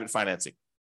behind private financing.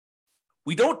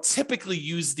 We don't typically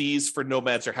use these for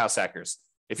nomads or house hackers.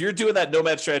 If you're doing that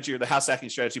nomad strategy or the house hacking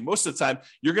strategy, most of the time,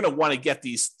 you're going to want to get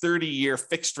these 30-year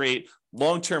fixed rate,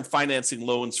 long-term financing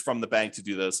loans from the bank to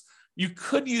do this. You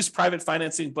could use private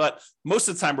financing, but most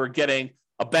of the time we're getting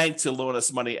a bank to loan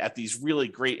us money at these really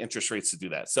great interest rates to do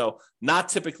that. So not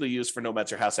typically used for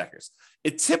nomads or house hackers.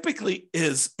 It typically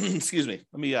is, excuse me,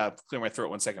 let me clear my throat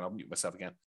 1 second. I'll mute myself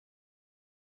again.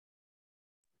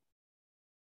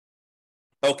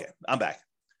 Okay, I'm back.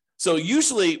 So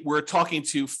usually we're talking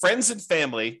to friends and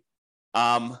family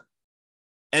and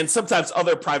sometimes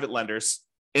other private lenders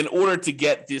in order to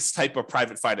get this type of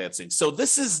private financing. So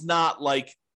this is not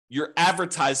like you're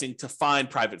advertising to find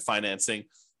private financing,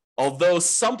 although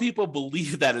some people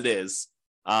believe that it is.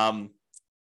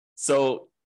 So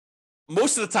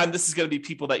most of the time, this is going to be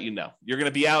people that you know. You're going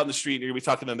to be out in the street, and you're going to be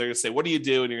talking to them. They're going to say, what do you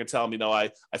do? And you're going to tell them,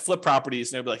 I flip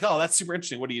properties. And they'll be like, oh, that's super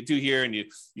interesting. What do you do here? And you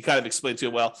kind of explain to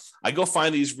them, well, I go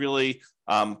find these really,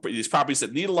 these properties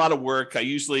that need a lot of work. I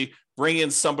usually bring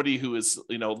in somebody who is,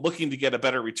 looking to get a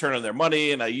better return on their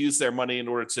money. And I use their money in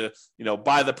order to,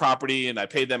 buy the property, and I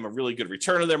pay them a really good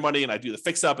return on their money. And I do the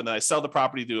fix up, and then I sell the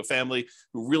property to a family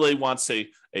who really wants a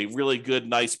really good,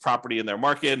 nice property in their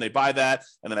market. And they buy that.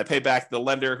 And then I pay back the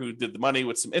lender who did the money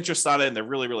with some interest on it. And they're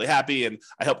really, really happy. And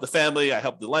I help the family, I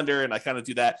help the lender, and I kind of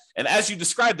do that. And as you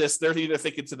describe this, they're either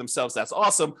thinking to themselves, that's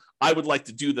awesome. I would like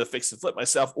to do the fix and flip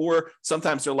myself. Or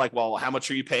sometimes they're like, well, how much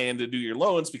are you paying to do your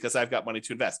loans? Because I've got money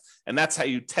to invest. And that's how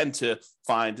you tend to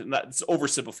find, and it's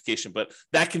oversimplification, but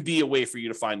that can be a way for you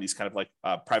to find these kind of like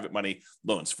private money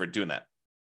loans for doing that.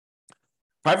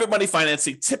 Private money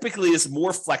financing typically is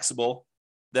more flexible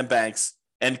than banks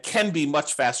and can be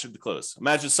much faster to close.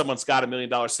 Imagine someone's got $1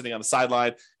 million sitting on the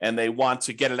sideline and they want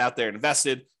to get it out there and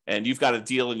invested, and you've got a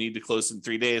deal and you need to close in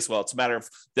 3 days. Well, it's a matter of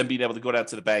them being able to go down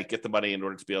to the bank, get the money in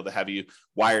order to be able to have you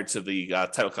wired to the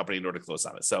title company in order to close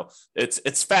on it. So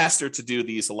it's faster to do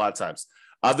these a lot of times.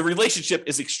 The relationship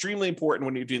is extremely important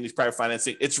when you're doing these private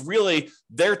financing. It's really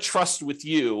their trust with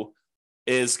you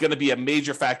is going to be a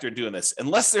major factor in doing this.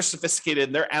 Unless they're sophisticated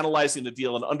and they're analyzing the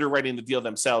deal and underwriting the deal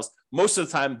themselves, most of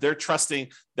the time they're trusting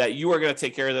that you are going to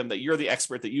take care of them, that you're the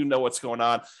expert, that you know what's going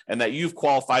on, and that you've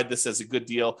qualified this as a good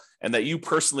deal, and that you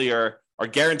personally are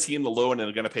guaranteeing the loan and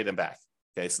are going to pay them back.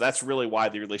 Okay, so that's really why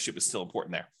the relationship is still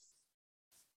important there.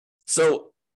 So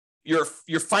your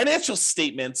financial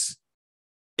statements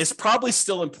is probably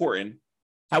still important.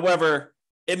 However,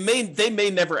 they may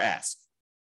never ask.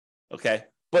 Okay,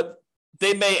 but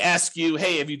they may ask you,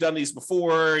 hey, have you done these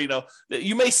before?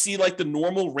 You may see like the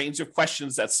normal range of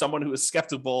questions that someone who is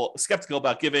skeptical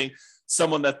about giving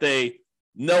someone that they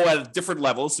know at different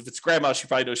levels. If it's grandma, she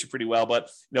probably knows you pretty well, but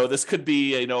this could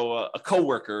be, a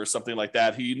coworker or something like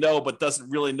that who but doesn't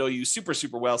really know you super,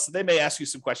 super well. So they may ask you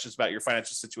some questions about your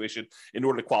financial situation in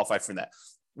order to qualify for that.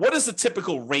 What is the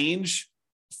typical range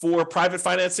for private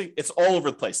financing? It's all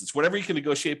over the place. It's whatever you can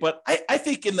negotiate. But I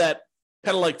think in that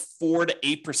kind of like 4 to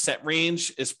 8%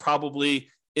 range is probably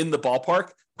in the ballpark,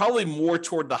 probably more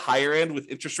toward the higher end with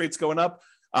interest rates going up.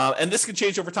 And this can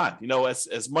change over time.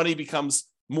 As money becomes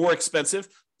more expensive,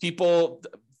 people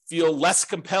feel less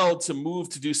compelled to move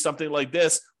to do something like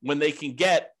this when they can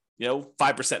get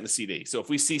 5% in the CD. So if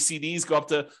we see CDs go up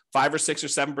to 5 or 6 or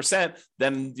 7%,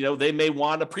 then, they may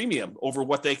want a premium over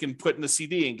what they can put in the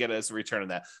CD and get as a return on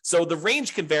that. So the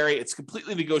range can vary. It's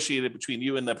completely negotiated between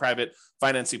you and the private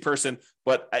financing person.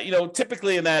 But,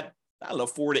 typically in that,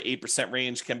 4 to 8%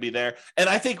 range can be there. And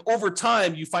I think over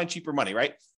time you find cheaper money,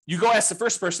 right? You go ask the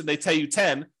first person, they tell you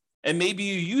 10, and maybe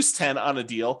you use 10 on a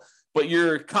deal, but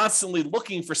you're constantly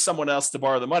looking for someone else to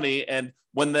borrow the money. And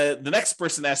when the next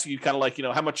person asks you kind of like,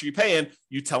 how much are you paying?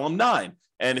 You tell them 9.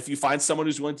 And if you find someone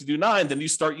who's willing to do 9, then you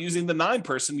start using the 9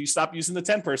 person, you stop using the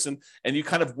 10 person, and you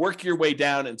kind of work your way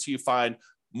down until you find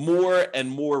more and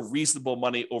more reasonable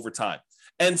money over time.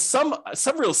 And some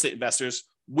real estate investors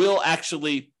will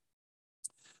actually,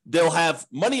 they'll have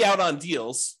money out on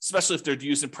deals, especially if they're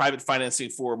using private financing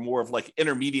for more of like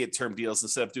intermediate term deals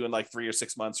instead of doing like 3 or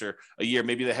 6 months or a year.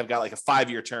 Maybe they have got like a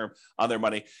 5-year term on their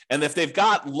money. And if they've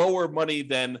got lower money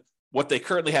than what they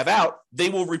currently have out, they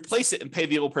will replace it and pay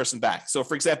the old person back. So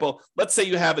for example, let's say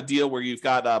you have a deal where you've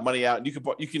got money out and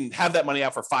you can have that money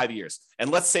out for 5 years. And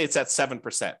let's say it's at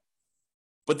 7%.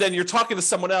 But then you're talking to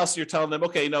someone else, and you're telling them,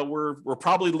 okay, we're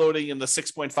probably loading in the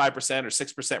 6.5% or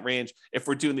 6% range if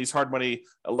we're doing these hard money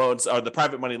loans, or the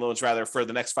private money loans rather, for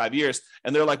the next 5 years.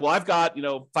 And they're like, well, I've got,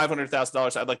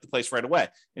 $500,000 I'd like to place right away.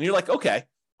 And you're like, okay,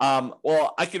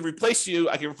 well, I can replace you.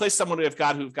 I can replace someone who've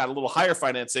got a little higher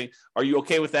financing. Are you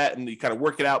okay with that? And you kind of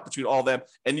work it out between all of them.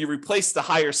 And you replace the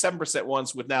higher 7%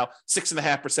 ones with now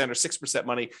 6.5% or 6%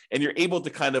 money. And you're able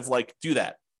to kind of like do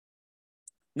that.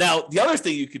 Now, the other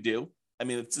thing you could do,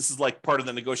 this is like part of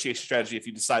the negotiation strategy if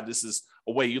you decide this is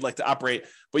a way you'd like to operate,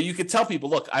 but you could tell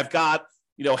people, look, I've got,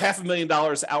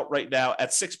 $500,000 out right now at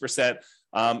 6%.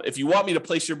 If you want me to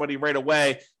place your money right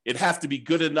away, it'd have to be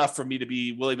good enough for me to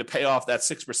be willing to pay off that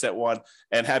 6% one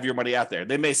and have your money out there.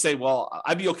 They may say, well,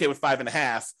 I'd be okay with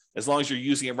 5.5 as long as you're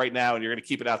using it right now and you're going to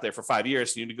keep it out there for 5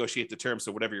 years. So you negotiate the terms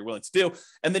of whatever you're willing to do.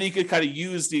 And then you could kind of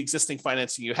use the existing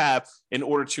financing you have in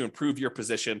order to improve your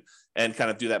position and kind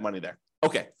of do that money there.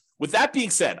 Okay. With that being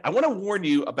said, I want to warn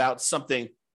you about something,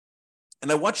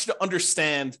 and I want you to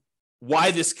understand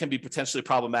why this can be potentially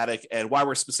problematic and why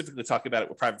we're specifically talking about it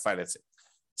with private financing.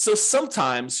 So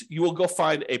sometimes you will go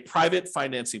find a private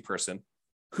financing person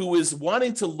who is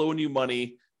wanting to loan you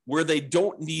money where they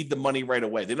don't need the money right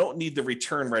away. They don't need the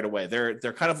return right away.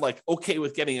 They're kind of like okay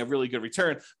with getting a really good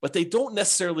return, but they don't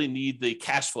necessarily need the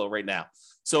cash flow right now.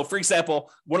 So for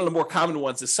example, one of the more common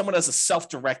ones is someone has a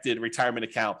self-directed retirement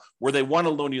account where they want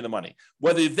to loan you the money.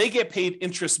 Whether they get paid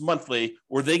interest monthly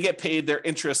or they get paid their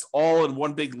interest all in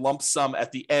one big lump sum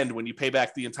at the end when you pay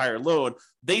back the entire loan,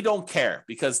 they don't care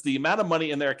because the amount of money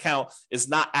in their account is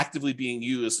not actively being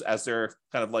used as they're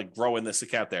kind of like growing this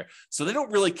account there. So they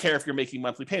don't really care if you're making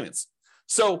monthly payments.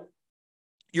 So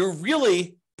you're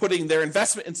really putting their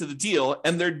investment into the deal,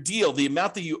 and their deal, the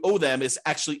amount that you owe them, is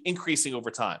actually increasing over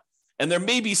time. And there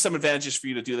may be some advantages for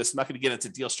you to do this. I'm not going to get into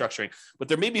deal structuring, but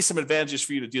there may be some advantages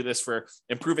for you to do this for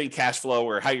improving cash flow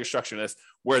or how you're structuring this,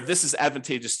 where this is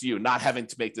advantageous to you, not having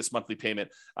to make this monthly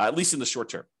payment, at least in the short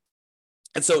term.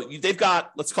 And so they've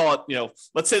got, let's call it,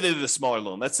 let's say they did a smaller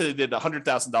loan. Let's say they did a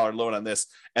 $100,000 loan on this,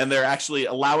 and they're actually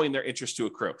allowing their interest to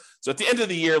accrue. So at the end of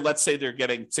the year, let's say they're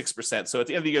getting 6%. So at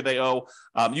the end of the year, they owe,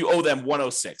 you owe them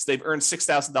 106. They've earned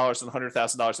 $6,000 and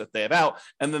 $100,000 that they have out.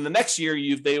 And then the next year,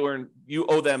 you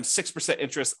owe them 6%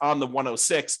 interest on the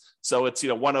 106. So it's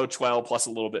 1012 plus a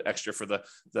little bit extra for the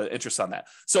interest on that.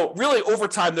 So really over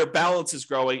time, their balance is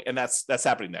growing, and that's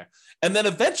happening there. And then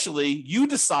eventually you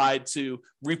decide to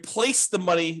replace the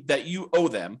money that you owe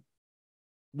them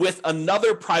with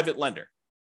another private lender.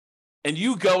 And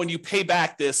you go and you pay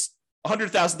back this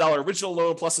 $100,000 original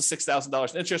loan plus the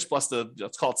 $6,000 in interest plus the,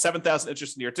 let's call it $7,000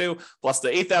 interest in year 2 plus the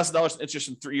 $8,000 in interest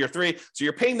in year 3. So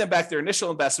you're paying them back their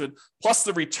initial investment plus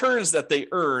the returns that they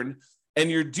earn. And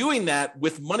you're doing that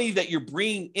with money that you're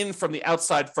bringing in from the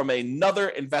outside from another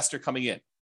investor coming in.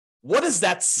 What does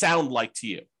that sound like to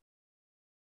you?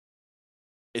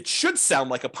 It should sound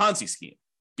like a Ponzi scheme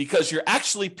because you're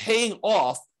actually paying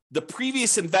off the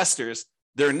previous investors,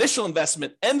 their initial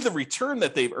investment and the return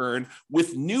that they've earned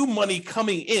with new money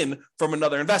coming in from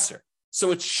another investor.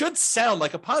 So it should sound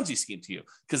like a Ponzi scheme to you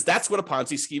because that's what a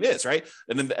Ponzi scheme is, right?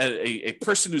 And then a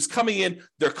person who's coming in,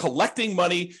 they're collecting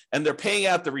money and they're paying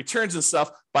out the returns and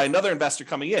stuff by another investor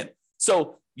coming in.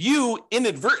 So you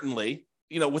inadvertently,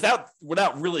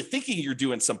 without really thinking you're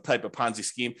doing some type of Ponzi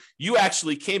scheme, you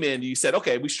actually came in, you said,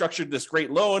 okay, we structured this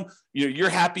great loan. You're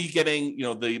happy getting,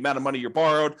 the amount of money you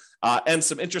borrowed and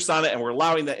some interest on it. And we're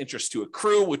allowing that interest to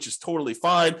accrue, which is totally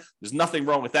fine. There's nothing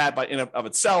wrong with that in of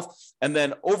itself. And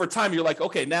then over time, you're like,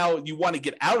 okay, now you want to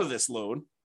get out of this loan.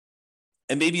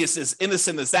 And maybe it's as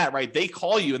innocent as that, right? They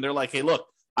call you and they're like, hey, look,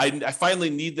 I finally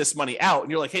need this money out. And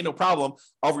you're like, hey, no problem.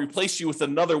 I'll replace you with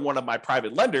another one of my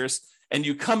private lenders. And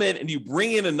you come in and you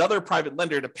bring in another private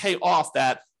lender to pay off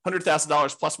that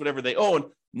 $100,000 plus whatever they own.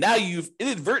 Now you've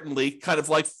inadvertently kind of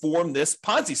like formed this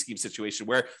Ponzi scheme situation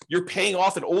where you're paying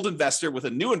off an old investor with a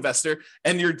new investor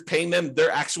and you're paying them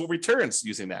their actual returns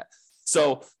using that.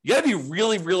 So you got to be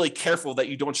really, really careful that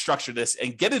you don't structure this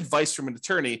and get advice from an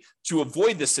attorney to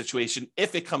avoid this situation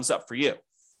if it comes up for you.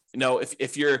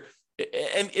 If you're,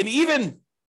 and even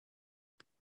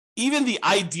even the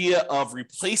idea of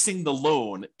replacing the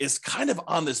loan is kind of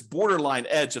on this borderline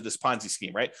edge of this Ponzi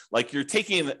scheme, right? Like you're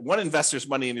taking one investor's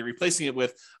money and you're replacing it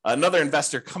with another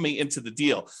investor coming into the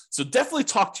deal. So definitely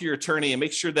talk to your attorney and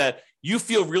make sure that you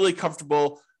feel really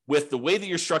comfortable with the way that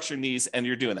you're structuring these and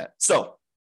you're doing that. So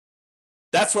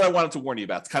that's what I wanted to warn you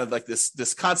about. It's kind of like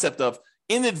this concept of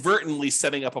inadvertently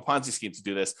setting up a Ponzi scheme to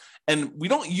do this. And we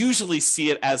don't usually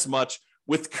see it as much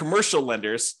with commercial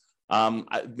lenders.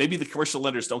 Maybe the commercial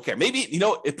lenders don't care. Maybe,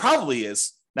 it probably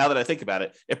is, now that I think about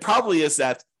it, it probably is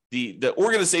that the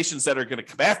organizations that are going to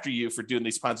come after you for doing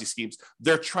these Ponzi schemes,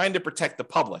 they're trying to protect the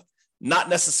public, not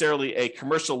necessarily a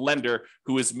commercial lender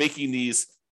who is making these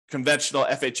conventional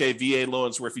FHA, VA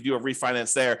loans where if you do a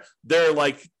refinance there, they're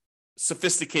like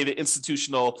sophisticated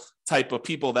institutional type of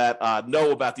people that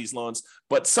know about these loans.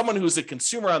 But someone who's a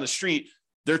consumer on the street,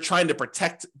 they're trying to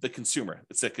protect the consumer.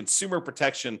 It's a consumer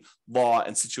protection law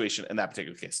and situation in that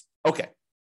particular case. Okay.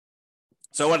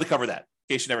 So I wanted to cover that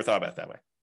in case you never thought about it that way.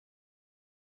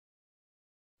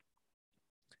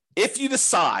 If you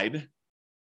decide,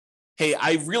 hey,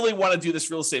 I really want to do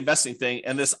this real estate investing thing,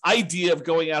 and this idea of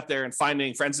going out there and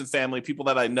finding friends and family, people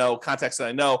that I know, contacts that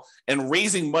I know, and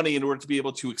raising money in order to be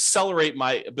able to accelerate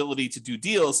my ability to do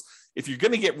deals, if you're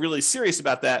going to get really serious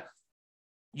about that,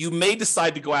 you may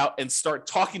decide to go out and start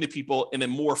talking to people in a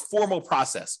more formal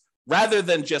process rather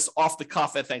than just off the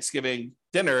cuff at Thanksgiving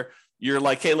dinner. You're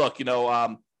like, hey, look,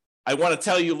 I want to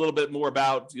tell you a little bit more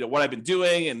about, what I've been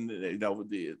doing. And,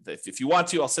 if you want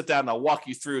to, I'll sit down and I'll walk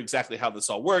you through exactly how this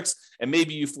all works. And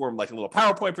maybe you form like a little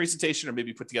PowerPoint presentation, or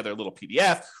maybe put together a little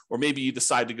PDF, or maybe you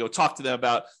decide to go talk to them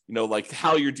about, like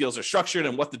how your deals are structured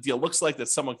and what the deal looks like that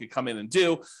someone could come in and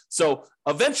do. So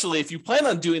eventually, if you plan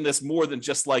on doing this more than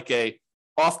just like a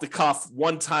off the cuff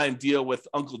one-time deal with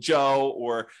Uncle Joe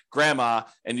or grandma,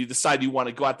 and you decide you want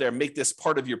to go out there and make this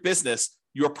part of your business,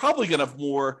 you're probably going to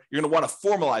you're going to want to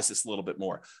formalize this a little bit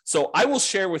more. So I will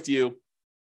share with you,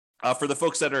 for the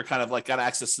folks that are kind of like got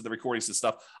access to the recordings and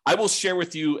stuff, I will share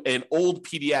with you an old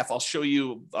PDF.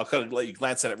 I'll kind of let you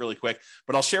glance at it really quick,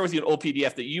 but I'll share with you an old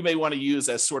PDF that you may want to use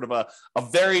as sort of a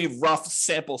very rough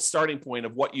sample starting point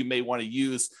of what you may want to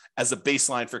use as a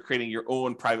baseline for creating your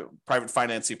own private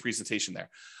financing presentation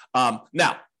there.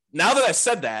 Now that I've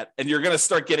said that, and you're going to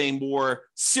start getting more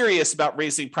serious about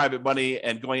raising private money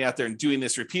and going out there and doing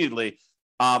this repeatedly,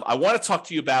 I want to talk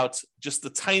to you about just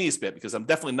the tiniest bit, because I'm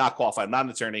definitely not qualified. I'm not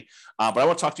an attorney, but I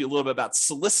want to talk to you a little bit about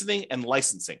soliciting and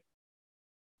licensing.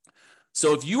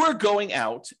 So if you are going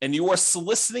out and you are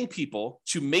soliciting people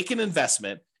to make an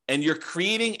investment and you're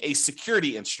creating a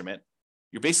security instrument,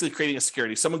 you're basically creating a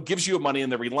security. Someone gives you money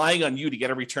and they're relying on you to get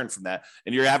a return from that.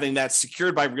 And you're having that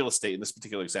secured by real estate in this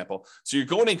particular example. So you're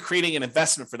going and creating an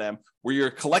investment for them where you're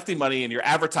collecting money and you're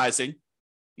advertising.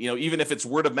 Even if it's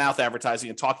word of mouth advertising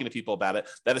and talking to people about it,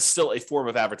 that is still a form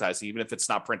of advertising, even if it's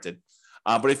not printed.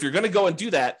 But if you're going to go and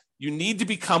do that, you need to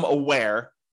become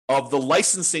aware of the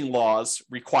licensing laws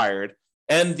required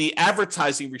and the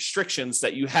advertising restrictions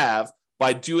that you have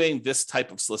by doing this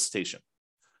type of solicitation.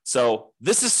 So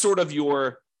this is sort of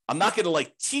I'm not going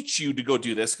to teach you to go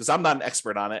do this because I'm not an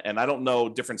expert on it and I don't know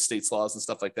different states' laws and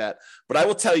stuff like that. But I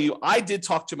will tell you, I did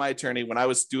talk to my attorney when I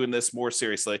was doing this more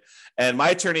seriously. And my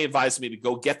attorney advised me to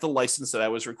go get the license that I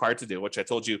was required to do, which I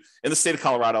told you in the state of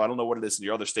Colorado. I don't know what it is in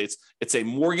your other states. It's a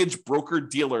mortgage broker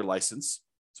dealer license.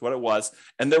 That's what it was.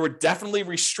 And there were definitely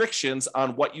restrictions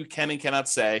on what you can and cannot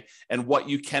say and what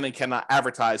you can and cannot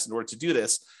advertise in order to do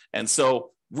this. And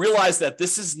so realize that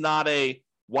this is not a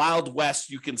Wild West.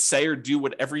 You can say or do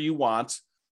whatever you want.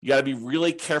 You got to be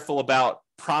really careful about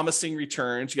promising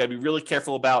returns. You got to be really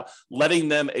careful about letting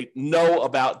them know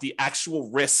about the actual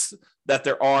risks that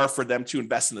there are for them to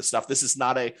invest in this stuff. This is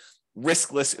not a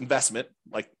riskless investment,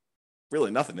 like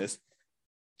really nothing is,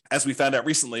 as we found out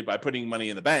recently by putting money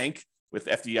in the bank with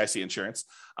FDIC insurance.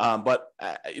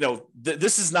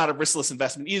 This is not a riskless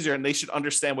investment either, and they should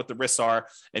understand what the risks are.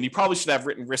 And you probably should have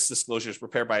written risk disclosures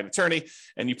prepared by an attorney,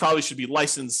 and you probably should be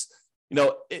licensed.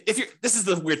 This is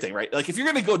the weird thing, right? Like if you're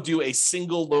going to go do a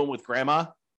single loan with grandma,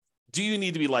 do you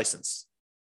need to be licensed?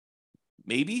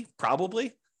 Maybe,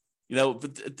 probably.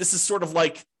 But this is sort of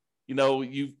like,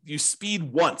 you speed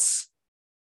once.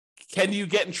 Can you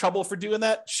get in trouble for doing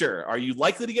that? Sure. Are you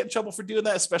likely to get in trouble for doing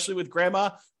that, especially with grandma?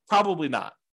 Probably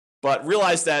not. But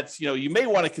realize that, you may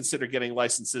want to consider getting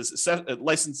license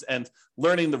and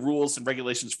learning the rules and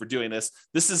regulations for doing this.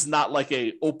 This is not like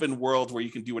a open world where you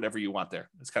can do whatever you want there.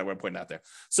 That's kind of what I'm pointing out there.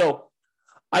 So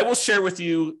I will share with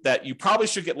you that you probably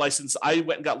should get licensed. I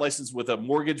went and got licensed with a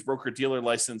mortgage broker dealer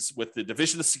license with the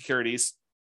Division of Securities.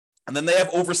 And then they have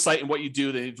oversight in what you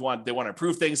do. They want to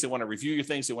improve things. They want to review your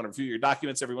things. They want to review your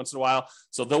documents every once in a while.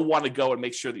 So they'll want to go and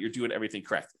make sure that you're doing everything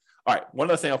correct. All right. One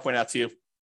other thing I'll point out to you.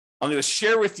 I'm going to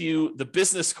share with you the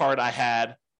business card I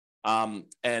had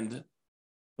and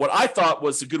what I thought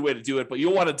was a good way to do it, but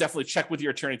you'll want to definitely check with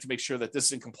your attorney to make sure that this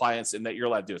is in compliance and that you're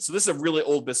allowed to do it. So this is a really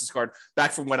old business card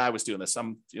back from when I was doing this.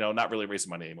 I'm, not really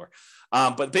raising money anymore.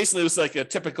 But basically it was like a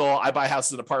typical, I buy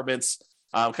houses and apartments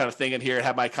kind of thing in here. It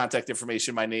had my contact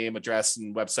information, my name, address,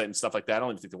 and website and stuff like that. I don't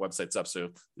even think the website's up, so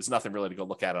there's nothing really to go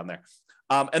look at on there.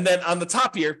 And then on the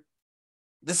top here,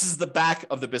 this is the back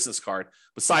of the business card.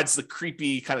 Besides the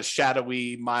creepy kind of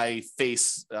shadowy, my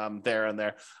face there and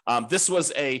there. This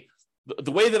was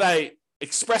the way that I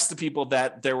expressed to people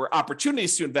that there were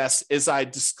opportunities to invest is I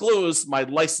disclose my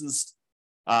licensed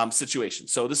situation.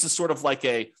 So this is sort of like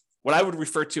what I would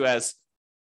refer to as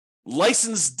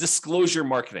licensed disclosure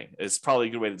marketing is probably a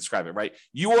good way to describe it, right?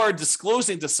 You are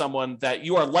disclosing to someone that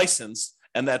you are licensed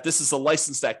and that this is a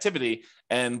licensed activity.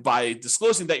 And by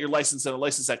disclosing that you're licensed in a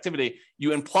licensed activity,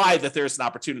 you imply that there's an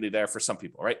opportunity there for some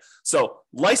people, right? So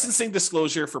licensing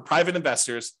disclosure for private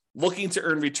investors looking to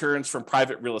earn returns from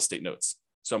private real estate notes.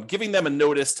 So I'm giving them a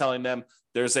notice telling them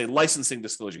there's a licensing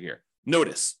disclosure here.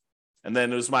 Notice. And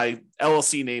then it was my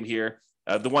LLC name here.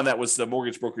 The one that was the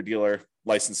mortgage broker dealer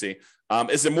licensee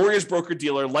is a mortgage broker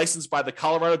dealer licensed by the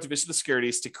Colorado Division of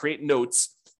Securities to create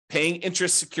notes paying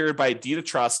interest secured by a deed of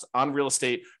trust on real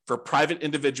estate for private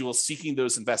individuals seeking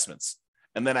those investments.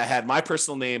 And then I had my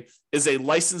personal name is a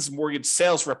licensed mortgage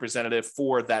sales representative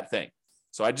for that thing.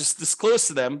 So I just disclosed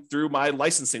to them through my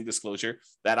licensing disclosure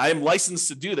that I am licensed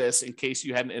to do this in case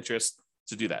you had an interest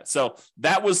to do that. So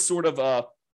that was sort of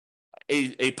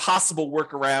a possible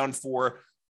workaround for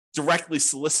directly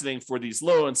soliciting for these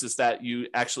loans is that you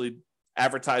actually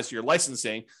advertise your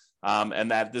licensing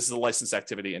and that this is a licensed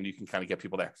activity and you can kind of get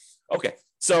people there. Okay,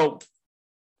 so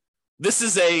this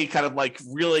is a kind of like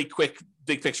really quick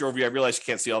big picture overview. I realize you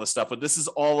can't see all this stuff, but this is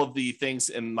all of the things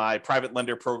in my private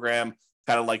lender program,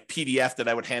 kind of like PDF that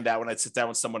I would hand out when I'd sit down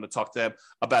with someone to talk to them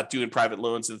about doing private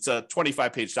loans. And it's a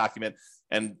 25-page document,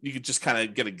 and you could just kind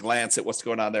of get a glance at what's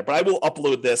going on there. But I will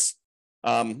upload this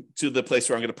to the place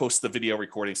where I'm going to post the video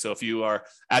recording. So if you are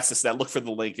accessing that, look for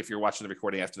the link if you're watching the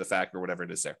recording after the fact or whatever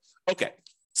it is there. Okay,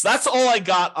 so that's all I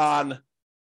got on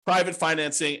private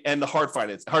financing and the hard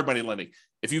money lending.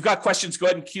 If you've got questions, go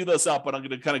ahead and queue those up, but I'm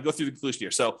going to kind of go through the conclusion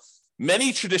here. So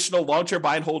many traditional long-term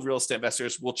buy and hold real estate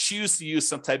investors will choose to use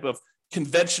some type of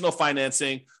conventional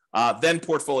financing, then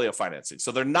portfolio financing.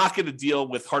 So they're not going to deal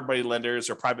with hard money lenders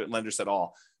or private lenders at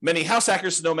all. Many house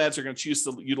hackers and nomads are going to choose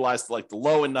to utilize like the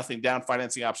low and nothing down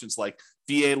financing options like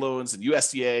VA loans and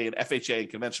USDA and FHA and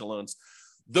conventional loans.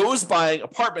 Those buying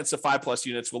apartments of 5+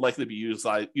 units will likely be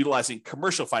utilizing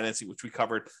commercial financing, which we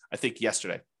covered, I think,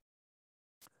 yesterday.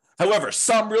 However,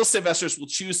 some real estate investors will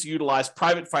choose to utilize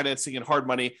private financing and hard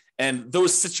money. And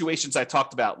those situations I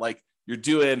talked about, like you're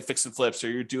doing fix and flips,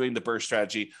 or you're doing the BRRRR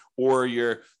strategy, or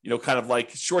you're, kind of like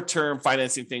short-term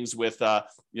financing things with,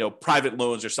 private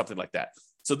loans or something like that.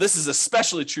 So this is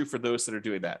especially true for those that are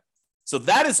doing that. So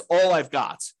that is all I've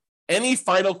got. Any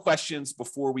final questions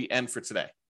before we end for today?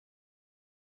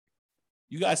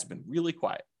 You guys have been really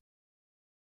quiet.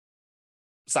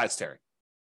 Besides Terry.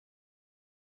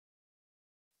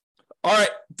 All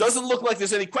right. Doesn't look like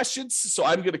there's any questions, so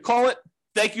I'm going to call it.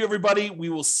 Thank you, everybody. We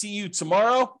will see you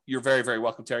tomorrow. You're very, very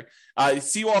welcome, Terry.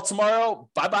 See you all tomorrow.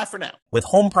 Bye-bye for now. With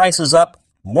home prices up,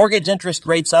 mortgage interest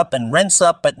rates up, and rents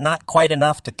up, but not quite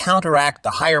enough to counteract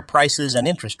the higher prices and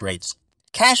interest rates,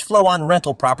 cash flow on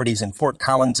rental properties in Fort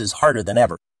Collins is harder than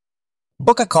ever.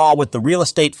 Book a call with the Real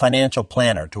Estate Financial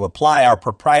Planner to apply our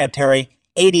proprietary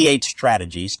 88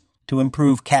 strategies to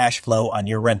improve cash flow on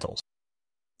your rentals.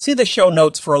 See the show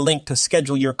notes for a link to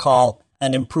schedule your call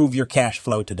and improve your cash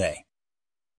flow today.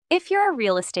 If you're a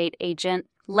real estate agent,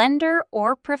 lender,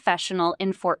 or professional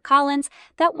in Fort Collins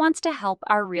that wants to help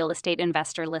our real estate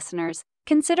investor listeners,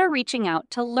 consider reaching out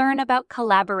to learn about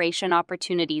collaboration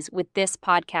opportunities with this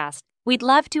podcast. We'd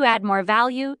love to add more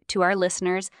value to our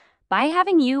listeners by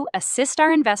having you assist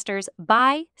our investors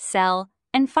buy, sell,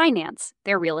 and finance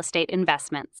their real estate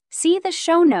investments. See the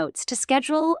show notes to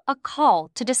schedule a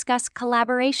call to discuss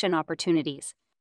collaboration opportunities.